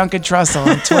at Duncan Trussell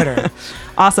on Twitter.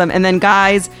 Awesome. And then,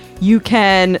 guys, you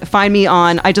can find me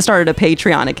I just started a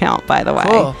Patreon account, by the way.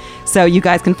 Cool. So you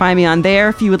guys can find me on there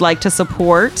if you would like to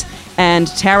support. And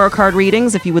tarot card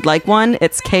readings, if you would like one,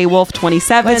 it's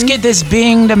KWolf27. Let's get this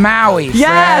being to Maui,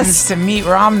 yes! friends, to meet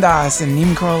Ram Dass and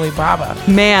Neem Karoli Baba.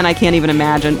 Man, I can't even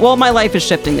imagine. Well, my life is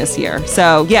shifting this year.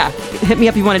 So, yeah, hit me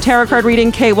up if you want a tarot card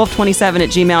reading,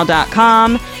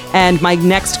 kwolf27@gmail.com. And my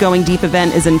next Going Deep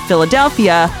event is in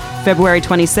Philadelphia, February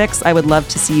 26th. I would love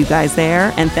to see you guys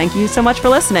there. And thank you so much for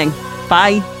listening.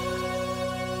 Bye.